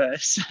far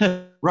worse.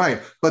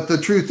 Right. But the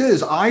truth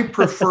is, I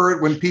prefer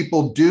it when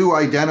people do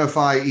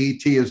identify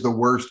E.T. as the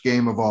worst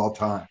game of all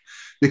time,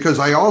 because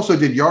I also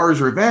did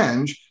Yar's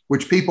Revenge,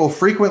 which people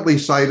frequently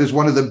cite as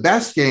one of the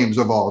best games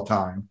of all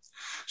time.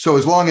 So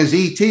as long as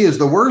E.T. is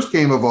the worst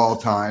game of all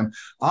time,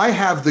 I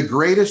have the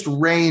greatest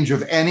range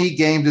of any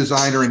game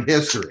designer in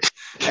history.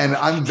 And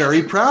I'm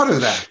very proud of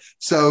that.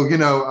 So,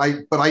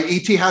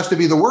 E.T. has to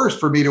be the worst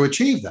for me to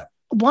achieve that.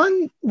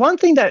 One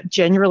thing that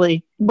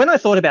generally, when I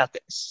thought about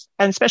this,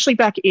 and especially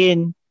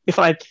if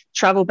I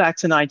travel back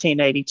to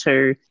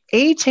 1982,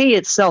 E.T.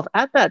 itself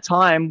at that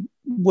time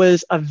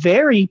was a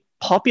very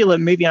popular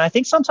movie. And I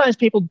think sometimes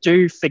people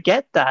do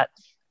forget that.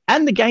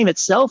 And the game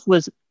itself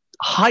was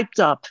hyped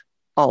up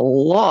a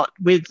lot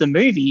with the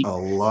movie. A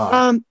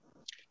lot.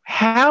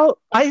 How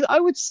I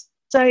would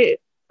say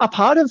a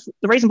part of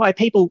the reason why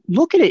people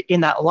look at it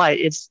in that light,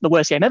 it's the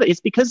worst game ever,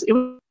 is because it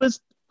was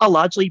a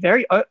largely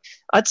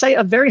I'd say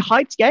a very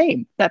hyped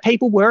game that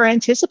people were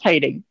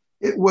anticipating.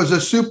 It was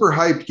a super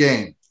hyped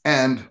game.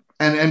 And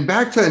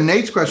back to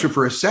Nate's question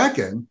for a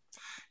second,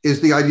 is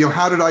the idea,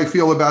 how did I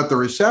feel about the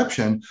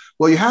reception?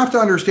 Well, you have to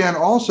understand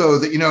also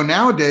that,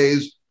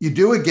 nowadays you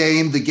do a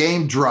game, the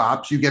game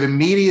drops, you get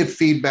immediate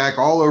feedback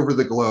all over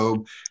the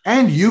globe,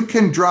 and you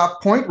can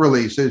drop point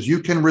releases. You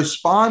can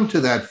respond to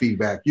that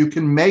feedback. You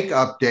can make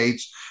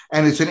updates,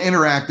 and it's an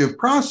interactive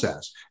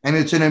process, and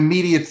it's an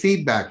immediate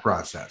feedback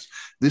process.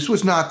 This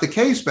was not the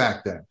case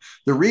back then.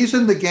 The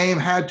reason the game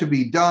had to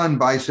be done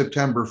by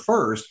September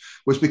 1st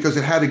was because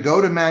it had to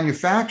go to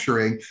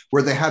manufacturing,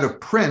 where they had to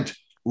print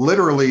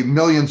literally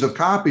millions of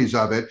copies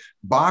of it,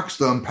 box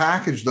them,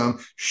 package them,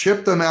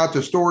 ship them out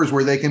to stores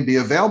where they can be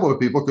available to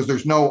people, because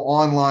there's no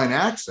online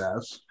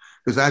access,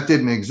 because that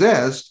didn't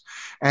exist.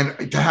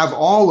 And to have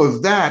all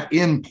of that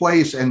in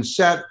place and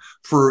set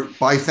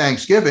by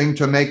Thanksgiving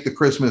to make the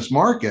Christmas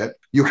market,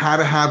 you had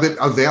to have it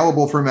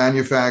available for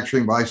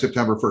manufacturing by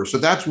September 1st. So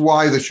that's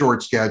why the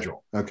short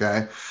schedule,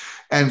 okay?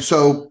 And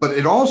so, but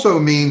it also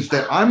means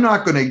that I'm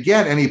not going to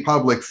get any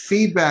public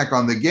feedback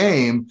on the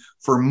game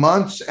for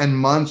months and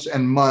months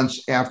and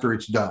months after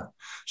it's done.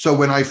 So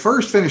when I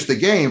first finished the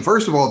game,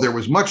 first of all, there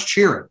was much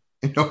cheering.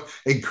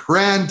 A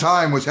grand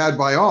time was had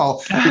by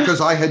all because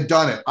I had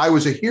done it. I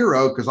was a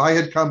hero because I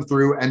had come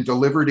through and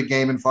delivered a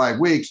game in 5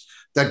 weeks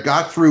that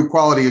got through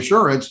quality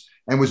assurance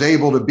and was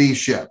able to be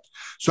shipped.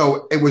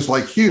 So it was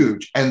like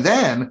huge. And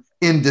then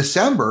in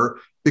December,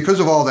 because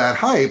of all that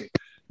hype,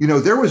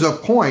 there was a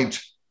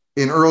point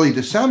in early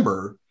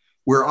December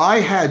where I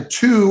had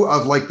 2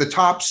 of like the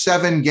top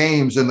 7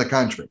 games in the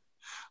country.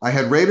 I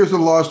had Raiders of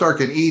the Lost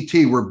Ark and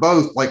E.T. were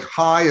both like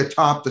high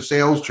atop the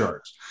sales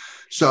charts.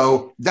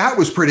 So that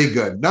was pretty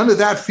good. None of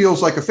that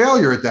feels like a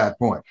failure at that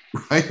point,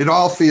 right? It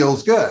all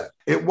feels good.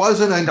 It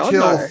wasn't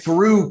until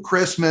through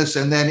Christmas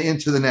and then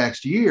into the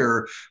next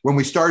year when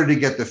we started to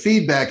get the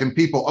feedback and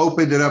people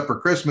opened it up for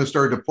Christmas,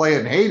 started to play it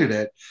and hated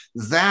it.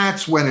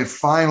 That's when it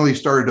finally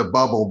started to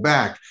bubble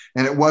back.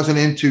 And it wasn't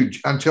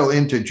until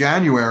into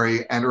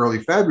January and early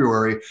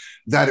February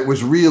that it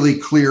was really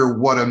clear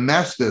what a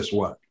mess this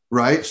was,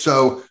 right?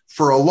 So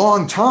for a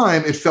long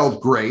time, it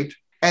felt great.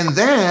 And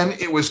then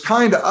it was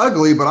kind of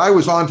ugly, but I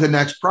was on to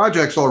next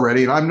projects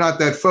already. And I'm not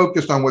that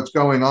focused on what's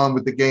going on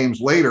with the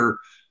games later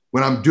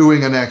when I'm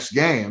doing a next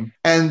game.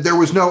 And there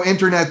was no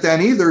internet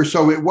then either.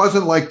 So it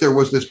wasn't like there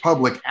was this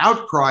public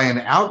outcry and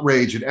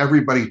outrage and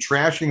everybody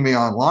trashing me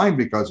online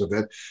because of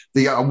it.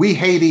 The We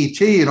Hate ET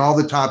and all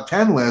the top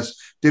 10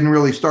 lists didn't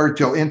really start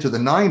till into the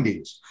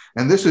 90s.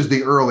 And this is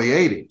the early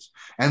 80s.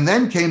 And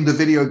then came the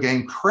video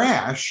game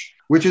crash,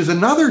 which is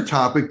another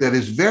topic that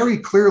is very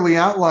clearly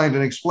outlined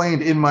and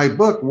explained in my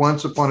book,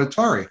 Once Upon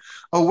Atari.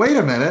 Oh, wait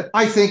a minute.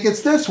 I think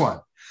it's this one.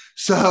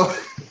 So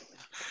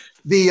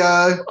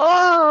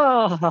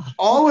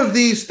all of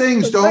these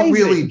things don't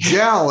really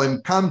gel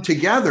and come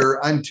together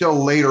until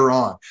later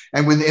on.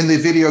 And when in the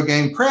video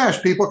game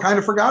crash, people kind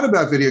of forgot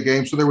about video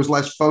games, so there was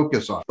less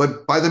focus on it.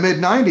 But by the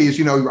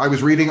mid-90s, I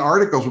was reading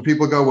articles where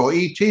people go, well,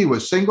 E.T.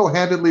 was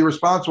single-handedly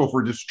responsible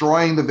for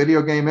destroying the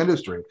video game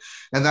industry.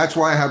 And that's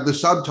why I have the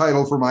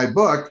subtitle for my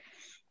book,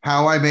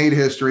 How I Made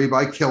History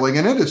by Killing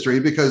an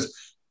Industry, because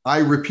I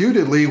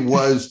reputedly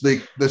was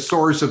the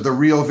source of the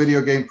real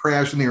video game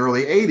crash in the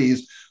early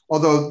 80s.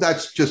 Although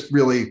that's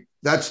the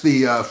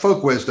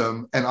folk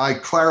wisdom, and I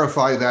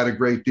clarify that a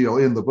great deal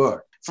in the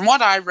book. From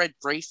what I read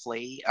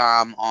briefly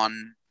on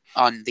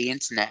the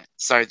internet,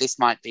 so this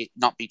might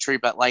not be true,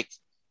 but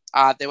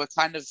there were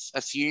kind of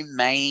a few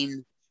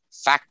main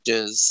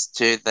factors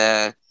to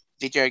the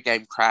video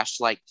game crash,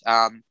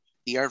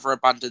 the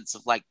overabundance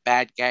of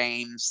bad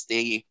games,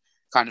 the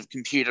kind of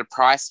computer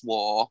price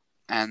war,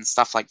 and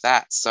stuff like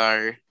that.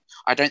 So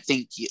I don't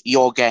think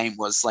your game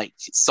was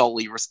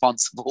solely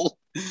responsible.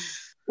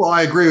 Well,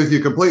 I agree with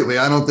you completely.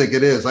 I don't think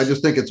it is. I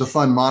just think it's a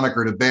fun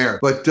moniker to bear.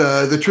 But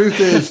the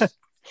truth is,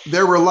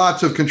 there were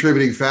lots of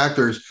contributing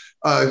factors.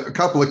 A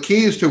couple of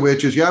keys to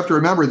which is you have to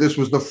remember this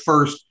was the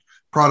first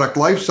product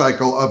life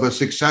cycle of a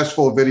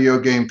successful video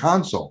game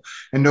console.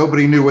 And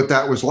nobody knew what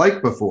that was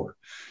like before.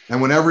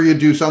 And whenever you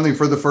do something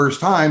for the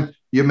first time,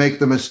 you make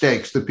the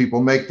mistakes that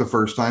people make the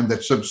first time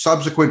that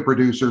subsequent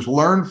producers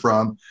learn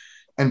from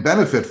and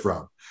benefit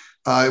from.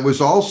 It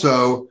was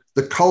also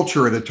the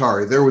culture at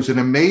Atari. There was an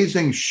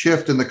amazing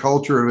shift in the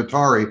culture of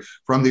Atari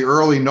from the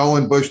early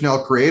Nolan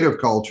Bushnell creative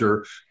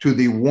culture to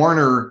the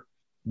Warner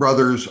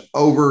Brothers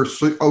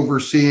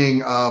overseeing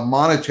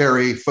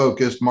monetary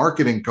focused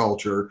marketing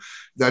culture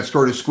that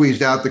sort of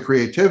squeezed out the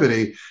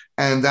creativity.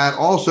 And that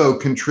also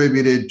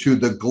contributed to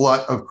the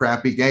glut of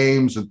crappy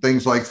games and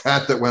things like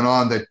that went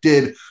on that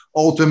did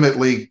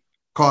ultimately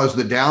cause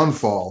the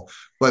downfall.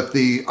 But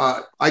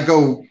I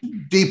go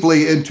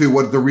deeply into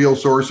what the real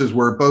sources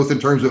were, both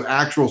in terms of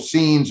actual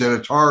scenes at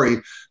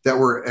Atari that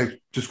were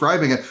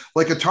describing it.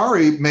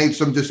 Atari made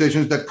some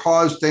decisions that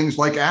caused things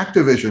like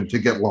Activision to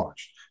get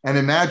launched and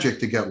Imagic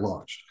to get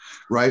launched,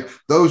 right?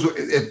 Those,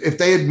 if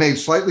they had made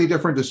slightly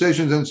different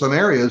decisions in some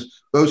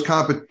areas, those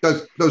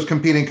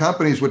competing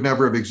companies would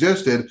never have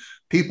existed.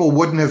 People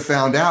wouldn't have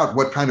found out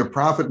what kind of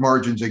profit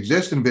margins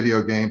exist in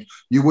video games.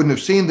 You wouldn't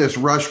have seen this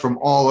rush from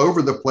all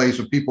over the place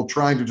of people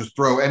trying to just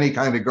throw any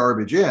kind of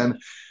garbage in.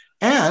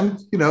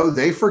 And,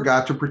 they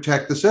forgot to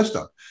protect the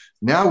system.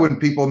 Now, when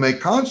people make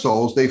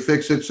consoles, they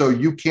fix it so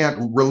you can't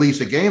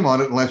release a game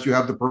on it unless you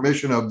have the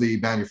permission of the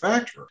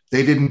manufacturer.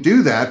 They didn't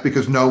do that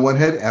because no one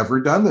had ever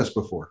done this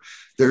before.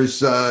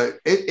 It's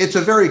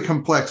a very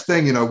complex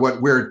thing,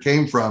 where it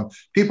came from.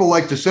 People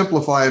like to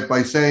simplify it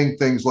by saying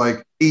things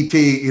like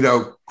E.T.,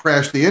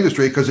 crashed the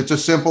industry because it's a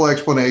simple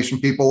explanation.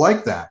 People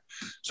like that.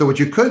 So what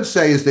you could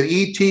say is that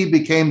E.T.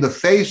 became the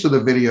face of the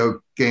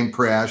video game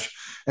crash,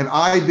 and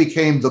I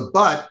became the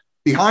butt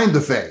behind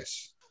the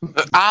face.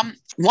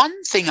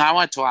 One thing I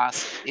wanted to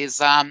ask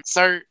is,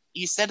 so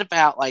you said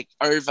about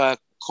over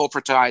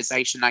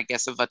corporatization, I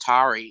guess, of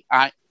Atari.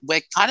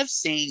 We're kind of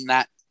seeing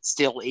that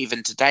still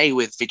even today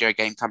with video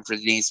game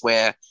companies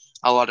where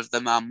a lot of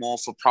them are more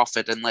for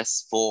profit and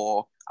less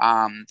for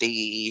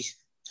the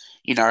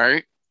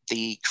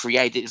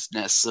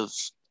creativeness of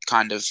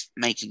kind of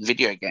making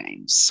video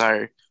games.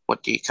 So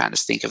what do you kind of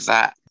think of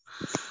that?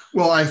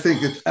 Well, I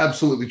think it's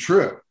absolutely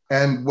true.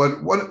 And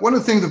one of the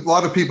things that a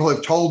lot of people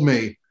have told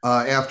me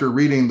after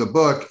reading the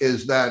book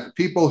is that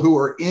people who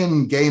are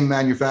in game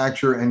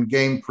manufacture and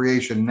game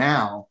creation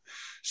now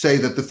say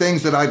that the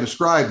things that I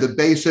described, the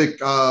basic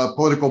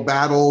political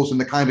battles and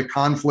the kind of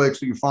conflicts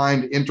that you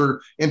find,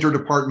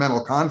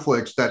 interdepartmental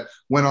conflicts that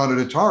went on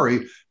at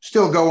Atari,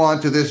 still go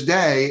on to this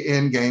day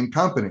in game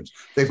companies.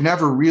 They've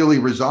never really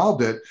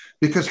resolved it,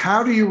 because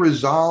how do you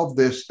resolve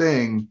this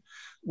thing?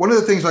 One of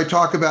the things I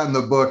talk about in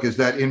the book is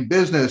that in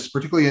business,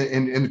 particularly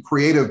in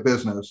creative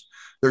business,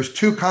 there's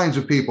two kinds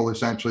of people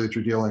essentially that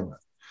you're dealing with.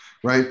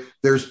 right?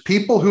 There's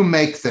people who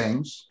make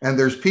things and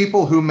there's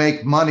people who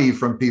make money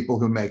from people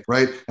who make,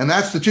 right? And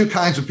that's the two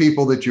kinds of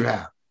people that you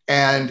have.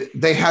 And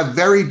they have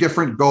very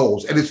different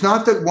goals. And it's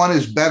not that one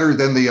is better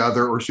than the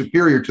other or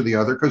superior to the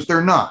other, because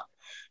they're not.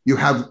 You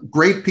have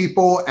great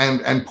people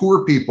and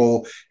poor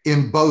people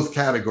in both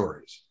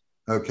categories.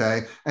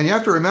 Okay. And you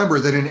have to remember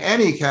that in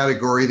any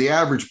category, the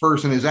average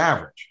person is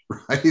average,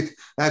 right?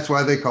 That's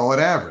why they call it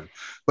average.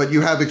 But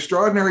you have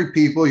extraordinary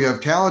people, you have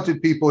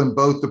talented people in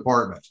both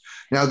departments.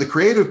 Now, the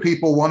creative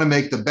people want to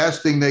make the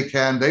best thing they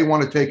can. They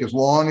want to take as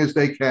long as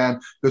they can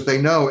because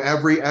they know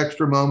every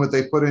extra moment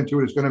they put into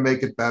it is going to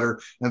make it better.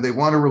 And they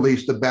want to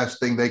release the best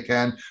thing they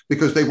can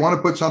because they want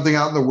to put something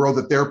out in the world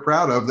that they're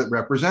proud of that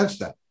represents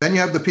them. Then you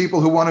have the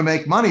people who want to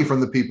make money from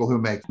the people who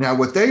make. Now,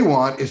 what they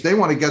want is they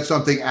want to get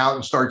something out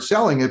and start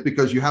selling it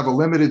because you have a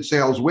limited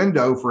sales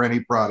window for any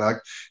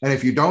product. And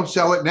if you don't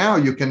sell it now,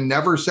 you can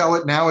never sell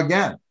it now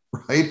again.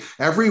 Right?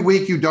 Every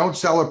week you don't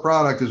sell a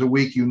product is a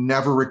week you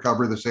never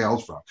recover the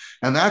sales from.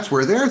 And that's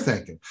where they're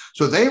thinking.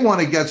 So they want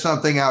to get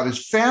something out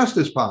as fast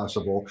as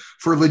possible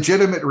for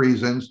legitimate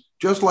reasons,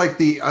 just like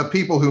the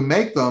people who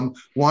make them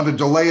want to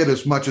delay it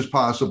as much as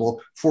possible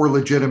for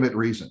legitimate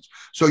reasons.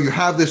 So you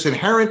have this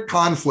inherent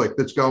conflict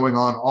that's going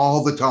on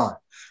all the time,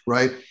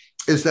 right?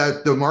 Is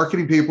that the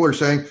marketing people are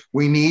saying,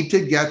 we need to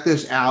get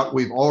this out.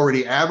 We've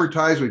already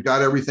advertised. We've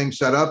got everything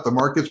set up. The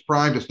market's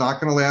primed. It's not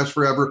going to last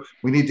forever.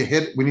 We need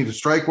to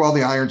strike while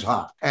the iron's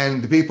hot.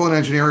 And the people in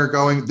engineering are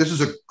going, this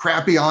is a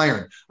crappy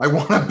iron. I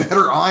want a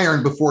better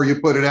iron before you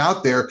put it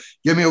out there.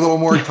 Give me a little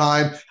more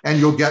time and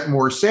you'll get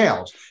more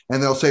sales.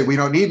 And they'll say, we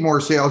don't need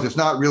more sales. It's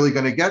not really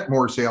going to get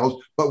more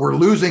sales, but we're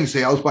losing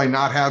sales by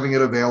not having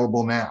it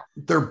available now.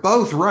 They're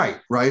both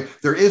right?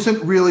 There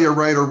isn't really a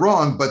right or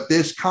wrong, but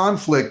this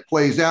conflict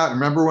plays out.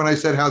 Remember when I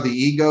said how the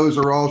egos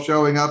are all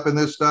showing up in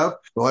this stuff?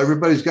 Well,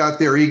 everybody's got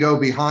their ego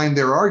behind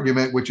their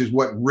argument, which is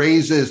what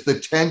raises the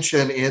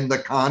tension in the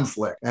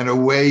conflict. And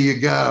away you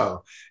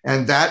go.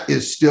 And that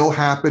is still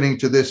happening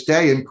to this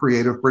day in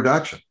creative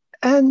production.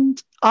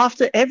 And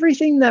after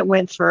everything that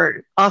went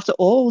through, after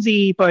all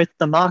both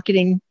the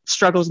marketing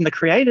struggles and the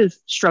creative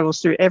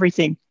struggles through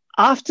everything,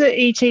 after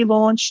ET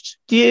launched,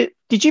 did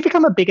you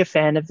become a bigger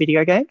fan of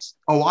video games?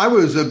 Oh, I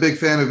was a big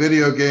fan of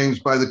video games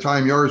by the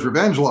time Yars'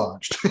 Revenge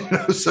launched.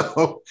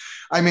 So,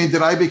 I mean,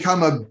 did I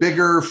become a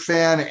bigger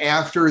fan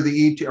after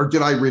the ET, or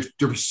did I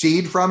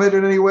recede from it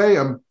in any way?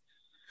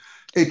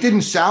 It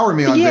didn't sour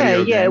me on video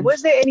games. Yeah.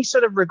 Was there any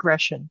sort of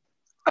regression?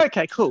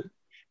 Okay,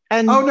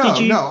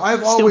 no.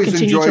 I've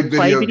always enjoyed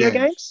video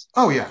games.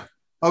 Oh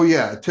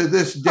yeah. To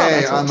this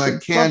day, I'm a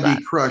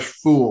Candy Crush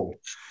fool.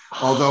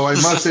 Although I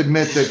must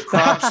admit that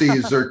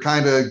Cropsies are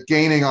kind of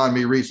gaining on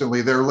me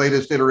recently. Their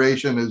latest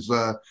iteration is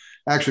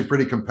actually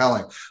pretty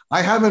compelling.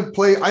 I don't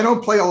play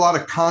a lot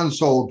of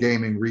console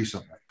gaming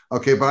recently.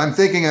 Okay, but I'm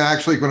thinking I'm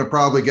actually going to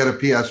probably get a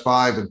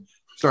PS5 and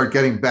start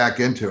getting back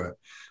into it.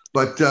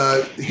 But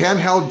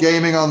handheld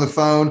gaming on the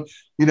phone,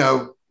 you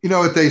know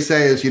what they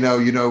say is,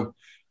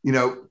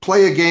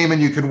 play a game and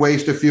you can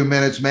waste a few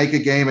minutes, make a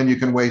game and you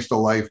can waste a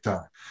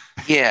lifetime.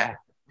 Yeah.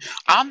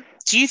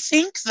 Do you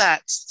think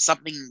that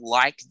something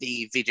like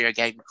the video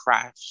game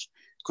crash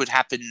could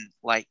happen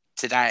like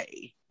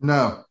today?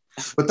 No,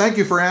 but thank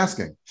you for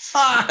asking.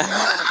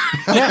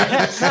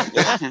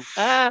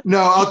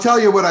 No, I'll tell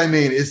you what I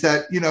mean is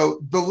that,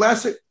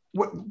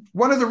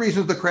 one of the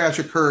reasons the crash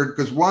occurred,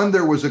 because one,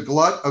 there was a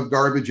glut of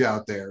garbage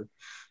out there,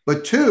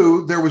 but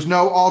two, there was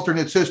no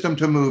alternate system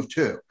to move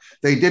to.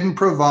 They didn't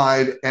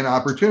provide an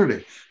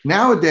opportunity.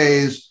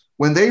 Nowadays,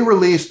 when they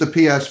release the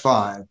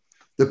PS5,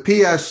 the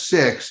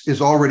PS6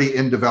 is already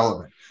in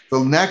development. The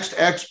next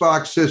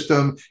Xbox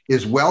system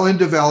is well in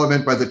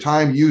development by the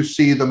time you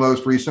see the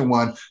most recent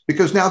one,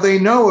 because now they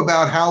know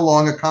about how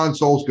long a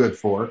console is good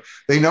for.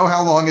 They know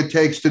how long it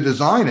takes to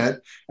design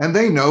it, and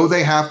they know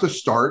they have to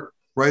start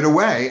right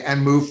away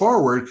and move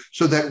forward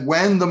so that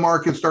when the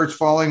market starts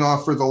falling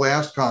off for the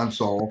last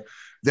console,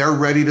 they're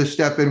ready to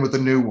step in with a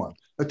new one.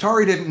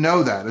 Atari didn't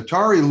know that.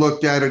 Atari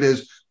looked at it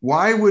as,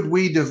 why would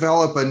we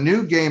develop a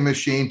new game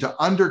machine to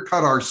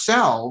undercut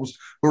ourselves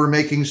who are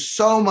making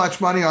so much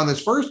money on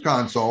this first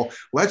console?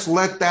 Let's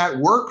let that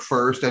work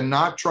first and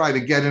not try to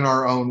get in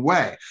our own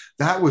way.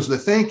 That was the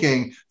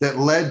thinking that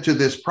led to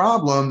this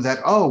problem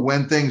that,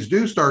 when things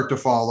do start to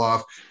fall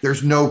off,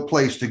 there's no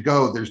place to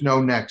go. There's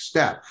no next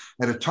step.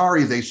 At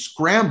Atari, they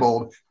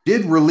scrambled,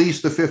 did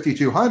release the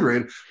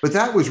 5200, but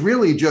that was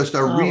really just a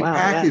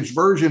repackaged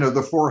version of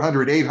the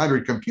 400,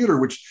 800 computer,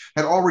 which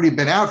had already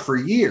been out for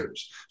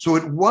years. So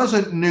it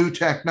wasn't new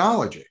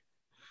technology.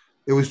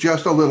 It was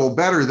just a little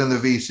better than the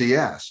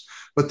VCS.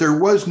 But there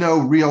was no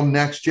real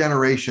next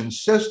generation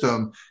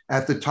system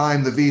at the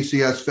time the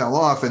VCS fell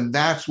off. And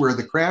that's where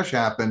the crash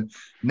happened.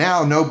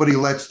 Now nobody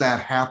lets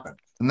that happen.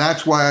 And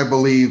that's why I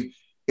believe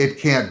it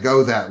can't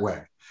go that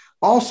way.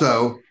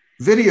 Also,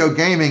 video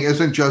gaming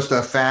isn't just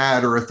a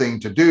fad or a thing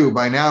to do.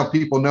 By now,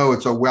 people know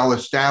it's a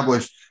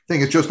well-established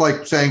thing. It's just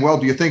like saying, well,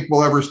 do you think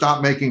we'll ever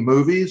stop making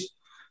movies?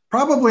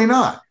 Probably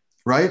not.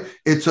 right?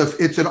 It's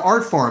an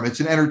art form. It's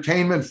an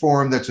entertainment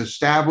form that's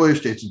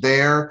established. It's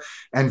there,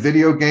 and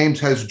video games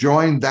has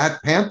joined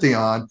that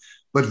pantheon.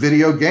 But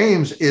video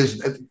games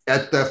is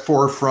at the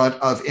forefront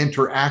of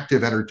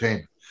interactive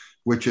entertainment,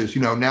 which is,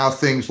 now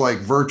things like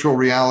virtual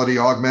reality,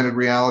 augmented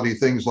reality,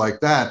 things like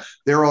that.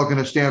 They're all going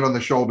to stand on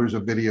the shoulders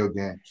of video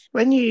games.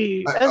 I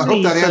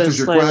hope that answers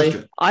your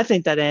question. I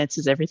think that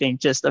answers everything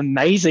just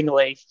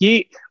amazingly.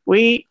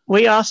 We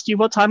asked you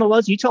what time it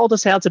was. You told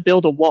us how to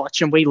build a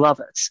watch, and we love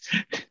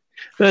it.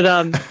 But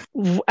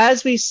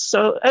as we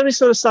sort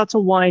of start to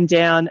wind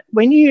down,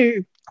 when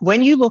you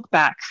look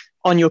back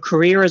on your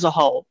career as a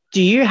whole,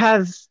 do you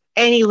have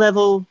any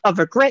level of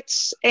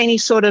regrets? Any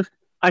sort of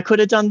I could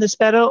have done this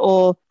better,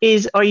 or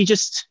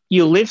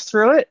you live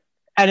through it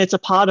and it's a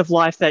part of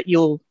life that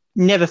you'll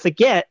never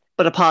forget,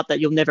 but a part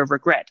that you'll never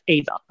regret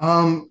either?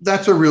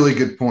 That's a really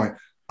good point.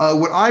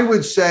 What I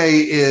would say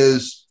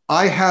is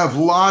I have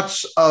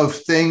lots of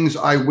things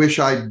I wish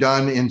I'd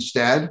done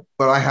instead,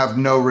 but I have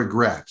no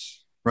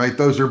regrets, right?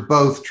 Those are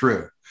both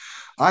true.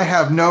 I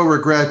have no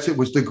regrets. It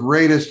was the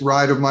greatest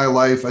ride of my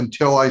life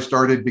until I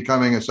started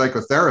becoming a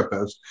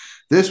psychotherapist.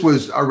 This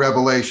was a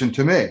revelation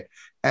to me.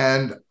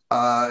 And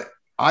I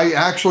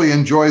actually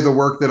enjoy the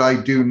work that I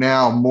do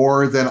now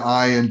more than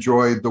I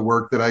enjoyed the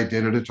work that I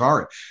did at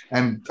Atari.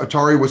 And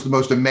Atari was the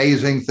most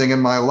amazing thing in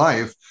my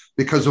life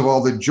because of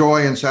all the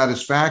joy and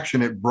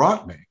satisfaction it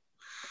brought me.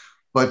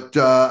 But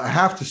I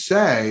have to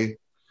say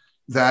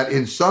that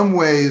in some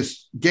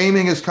ways,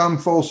 gaming has come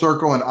full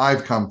circle and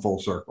I've come full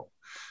circle.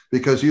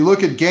 Because you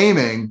look at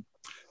gaming,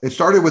 it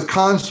started with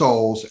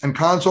consoles, and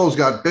consoles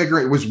got bigger.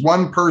 It was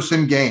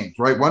one-person games,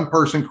 right? One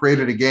person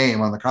created a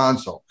game on the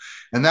console,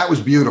 and that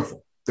was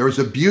beautiful. There was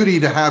a beauty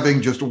to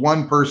having just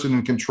one person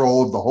in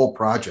control of the whole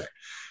project,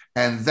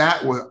 and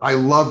I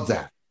loved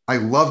that. I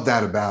loved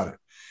that about it.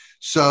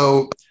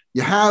 So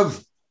you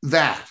have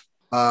that,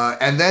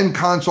 and then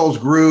consoles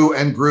grew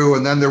and grew,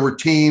 and then there were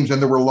teams,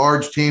 and there were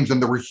large teams, and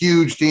there were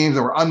huge teams,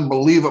 there were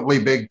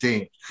unbelievably big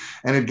teams.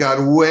 And it got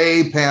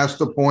way past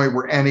the point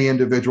where any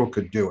individual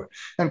could do it.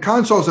 And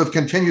consoles have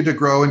continued to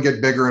grow and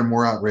get bigger and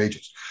more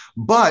outrageous.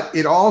 But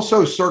it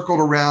also circled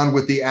around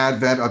with the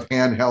advent of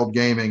handheld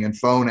gaming and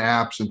phone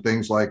apps and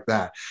things like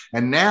that.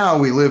 And now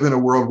we live in a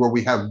world where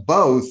we have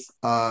both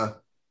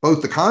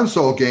the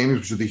console games,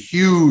 which are the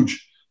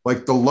huge,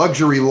 like the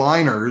luxury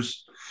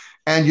liners,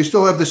 and you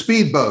still have the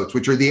speedboats,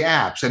 which are the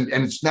apps. And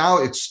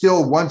it's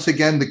still once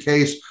again the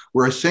case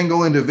where a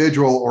single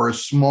individual or a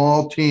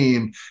small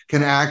team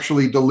can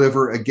actually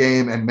deliver a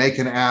game and make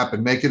an app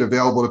and make it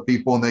available to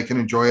people, and they can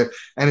enjoy it.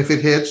 And if it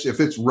hits, if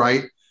it's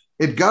right,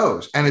 it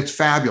goes, and it's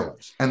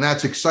fabulous. And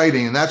that's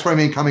exciting. And that's what I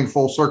mean, coming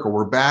full circle.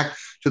 We're back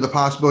to the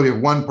possibility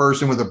of one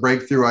person with a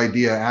breakthrough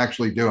idea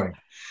actually doing it.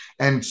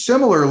 And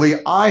similarly,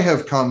 I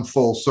have come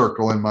full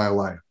circle in my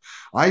life.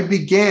 I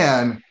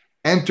began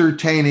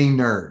entertaining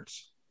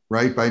nerds,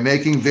 right? By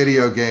making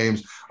video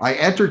games, I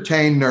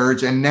entertain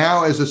nerds. And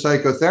now as a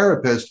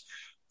psychotherapist,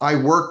 I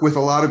work with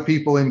a lot of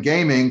people in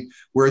gaming,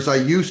 whereas I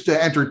used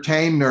to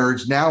entertain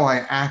nerds. Now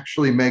I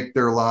actually make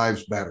their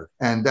lives better.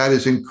 And that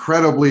is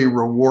incredibly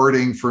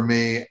rewarding for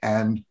me.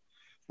 And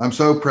I'm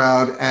so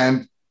proud.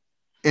 And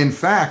in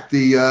fact,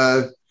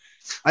 I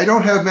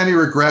don't have many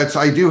regrets.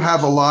 I do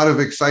have a lot of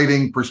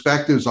exciting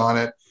perspectives on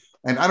it.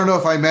 And I don't know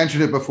if I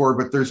mentioned it before,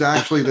 but there's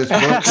actually this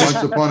book,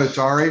 Once Upon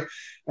Atari,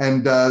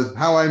 and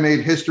How I Made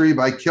History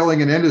by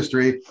Killing an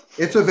Industry.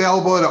 It's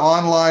available at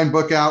online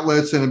book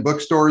outlets, and in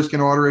bookstores can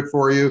order it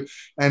for you.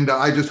 And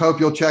I just hope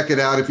you'll check it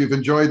out. If you've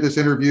enjoyed this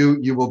interview,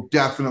 you will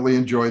definitely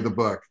enjoy the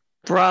book.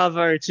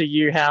 Bravo to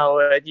you,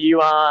 Howard.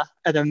 You are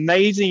an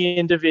amazing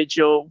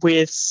individual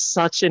with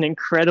such an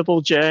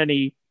incredible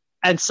journey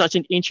and such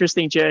an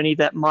interesting journey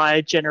that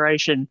my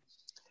generation,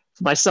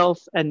 myself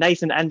and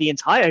Nathan and the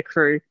entire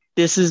crew,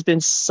 this was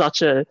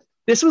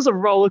a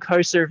roller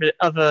coaster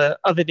of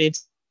an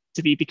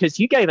interview, because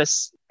you gave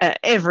us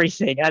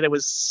everything and it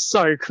was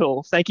so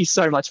cool. Thank you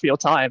so much for your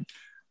time.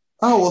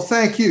 Oh, well,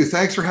 thank you.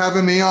 Thanks for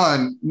having me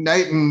on,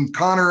 Nate and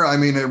Connor. I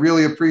mean, I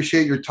really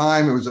appreciate your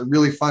time. It was a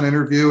really fun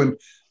interview, and,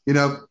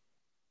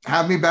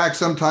 have me back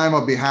sometime.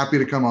 I'll be happy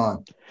to come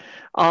on.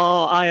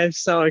 Oh, I am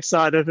so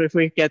excited if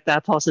we get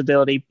that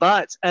possibility.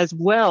 But as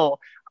well,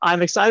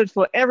 I'm excited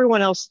for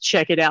everyone else to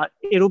check it out.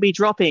 It'll be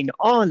dropping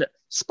on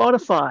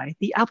Spotify,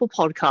 the Apple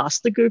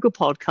Podcast, the Google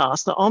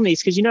Podcast, the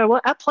Omnis, because you know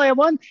what? At Player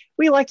One,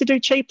 we like to do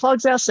cheap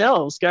plugs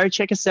ourselves. Go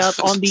check us out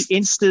on the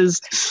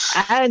Instas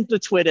and the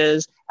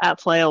Twitters at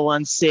Player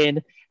One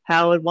Sin.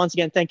 Howard, once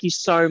again, thank you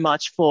so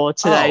much for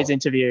today's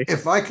interview.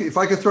 If I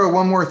could throw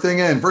one more thing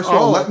in. First of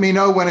all, let me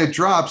know when it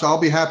drops. I'll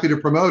be happy to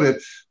promote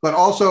it. But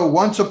also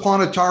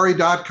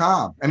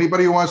OnceUponAtari.com.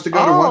 Anybody who wants to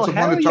go to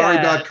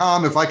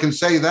OnceUponAtari.com, if I can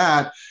say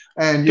that,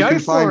 and you can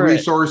find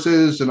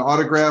resources and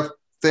autograph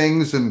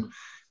things, and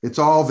it's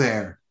all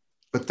there.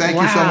 But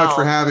thank you so much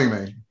for having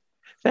me.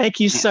 Thank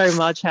you so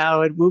much,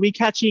 Howard. We'll be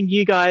catching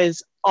you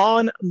guys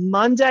on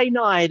Monday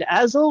night,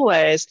 as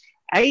always,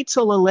 8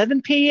 till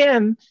 11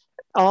 p.m.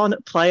 on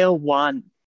Player One.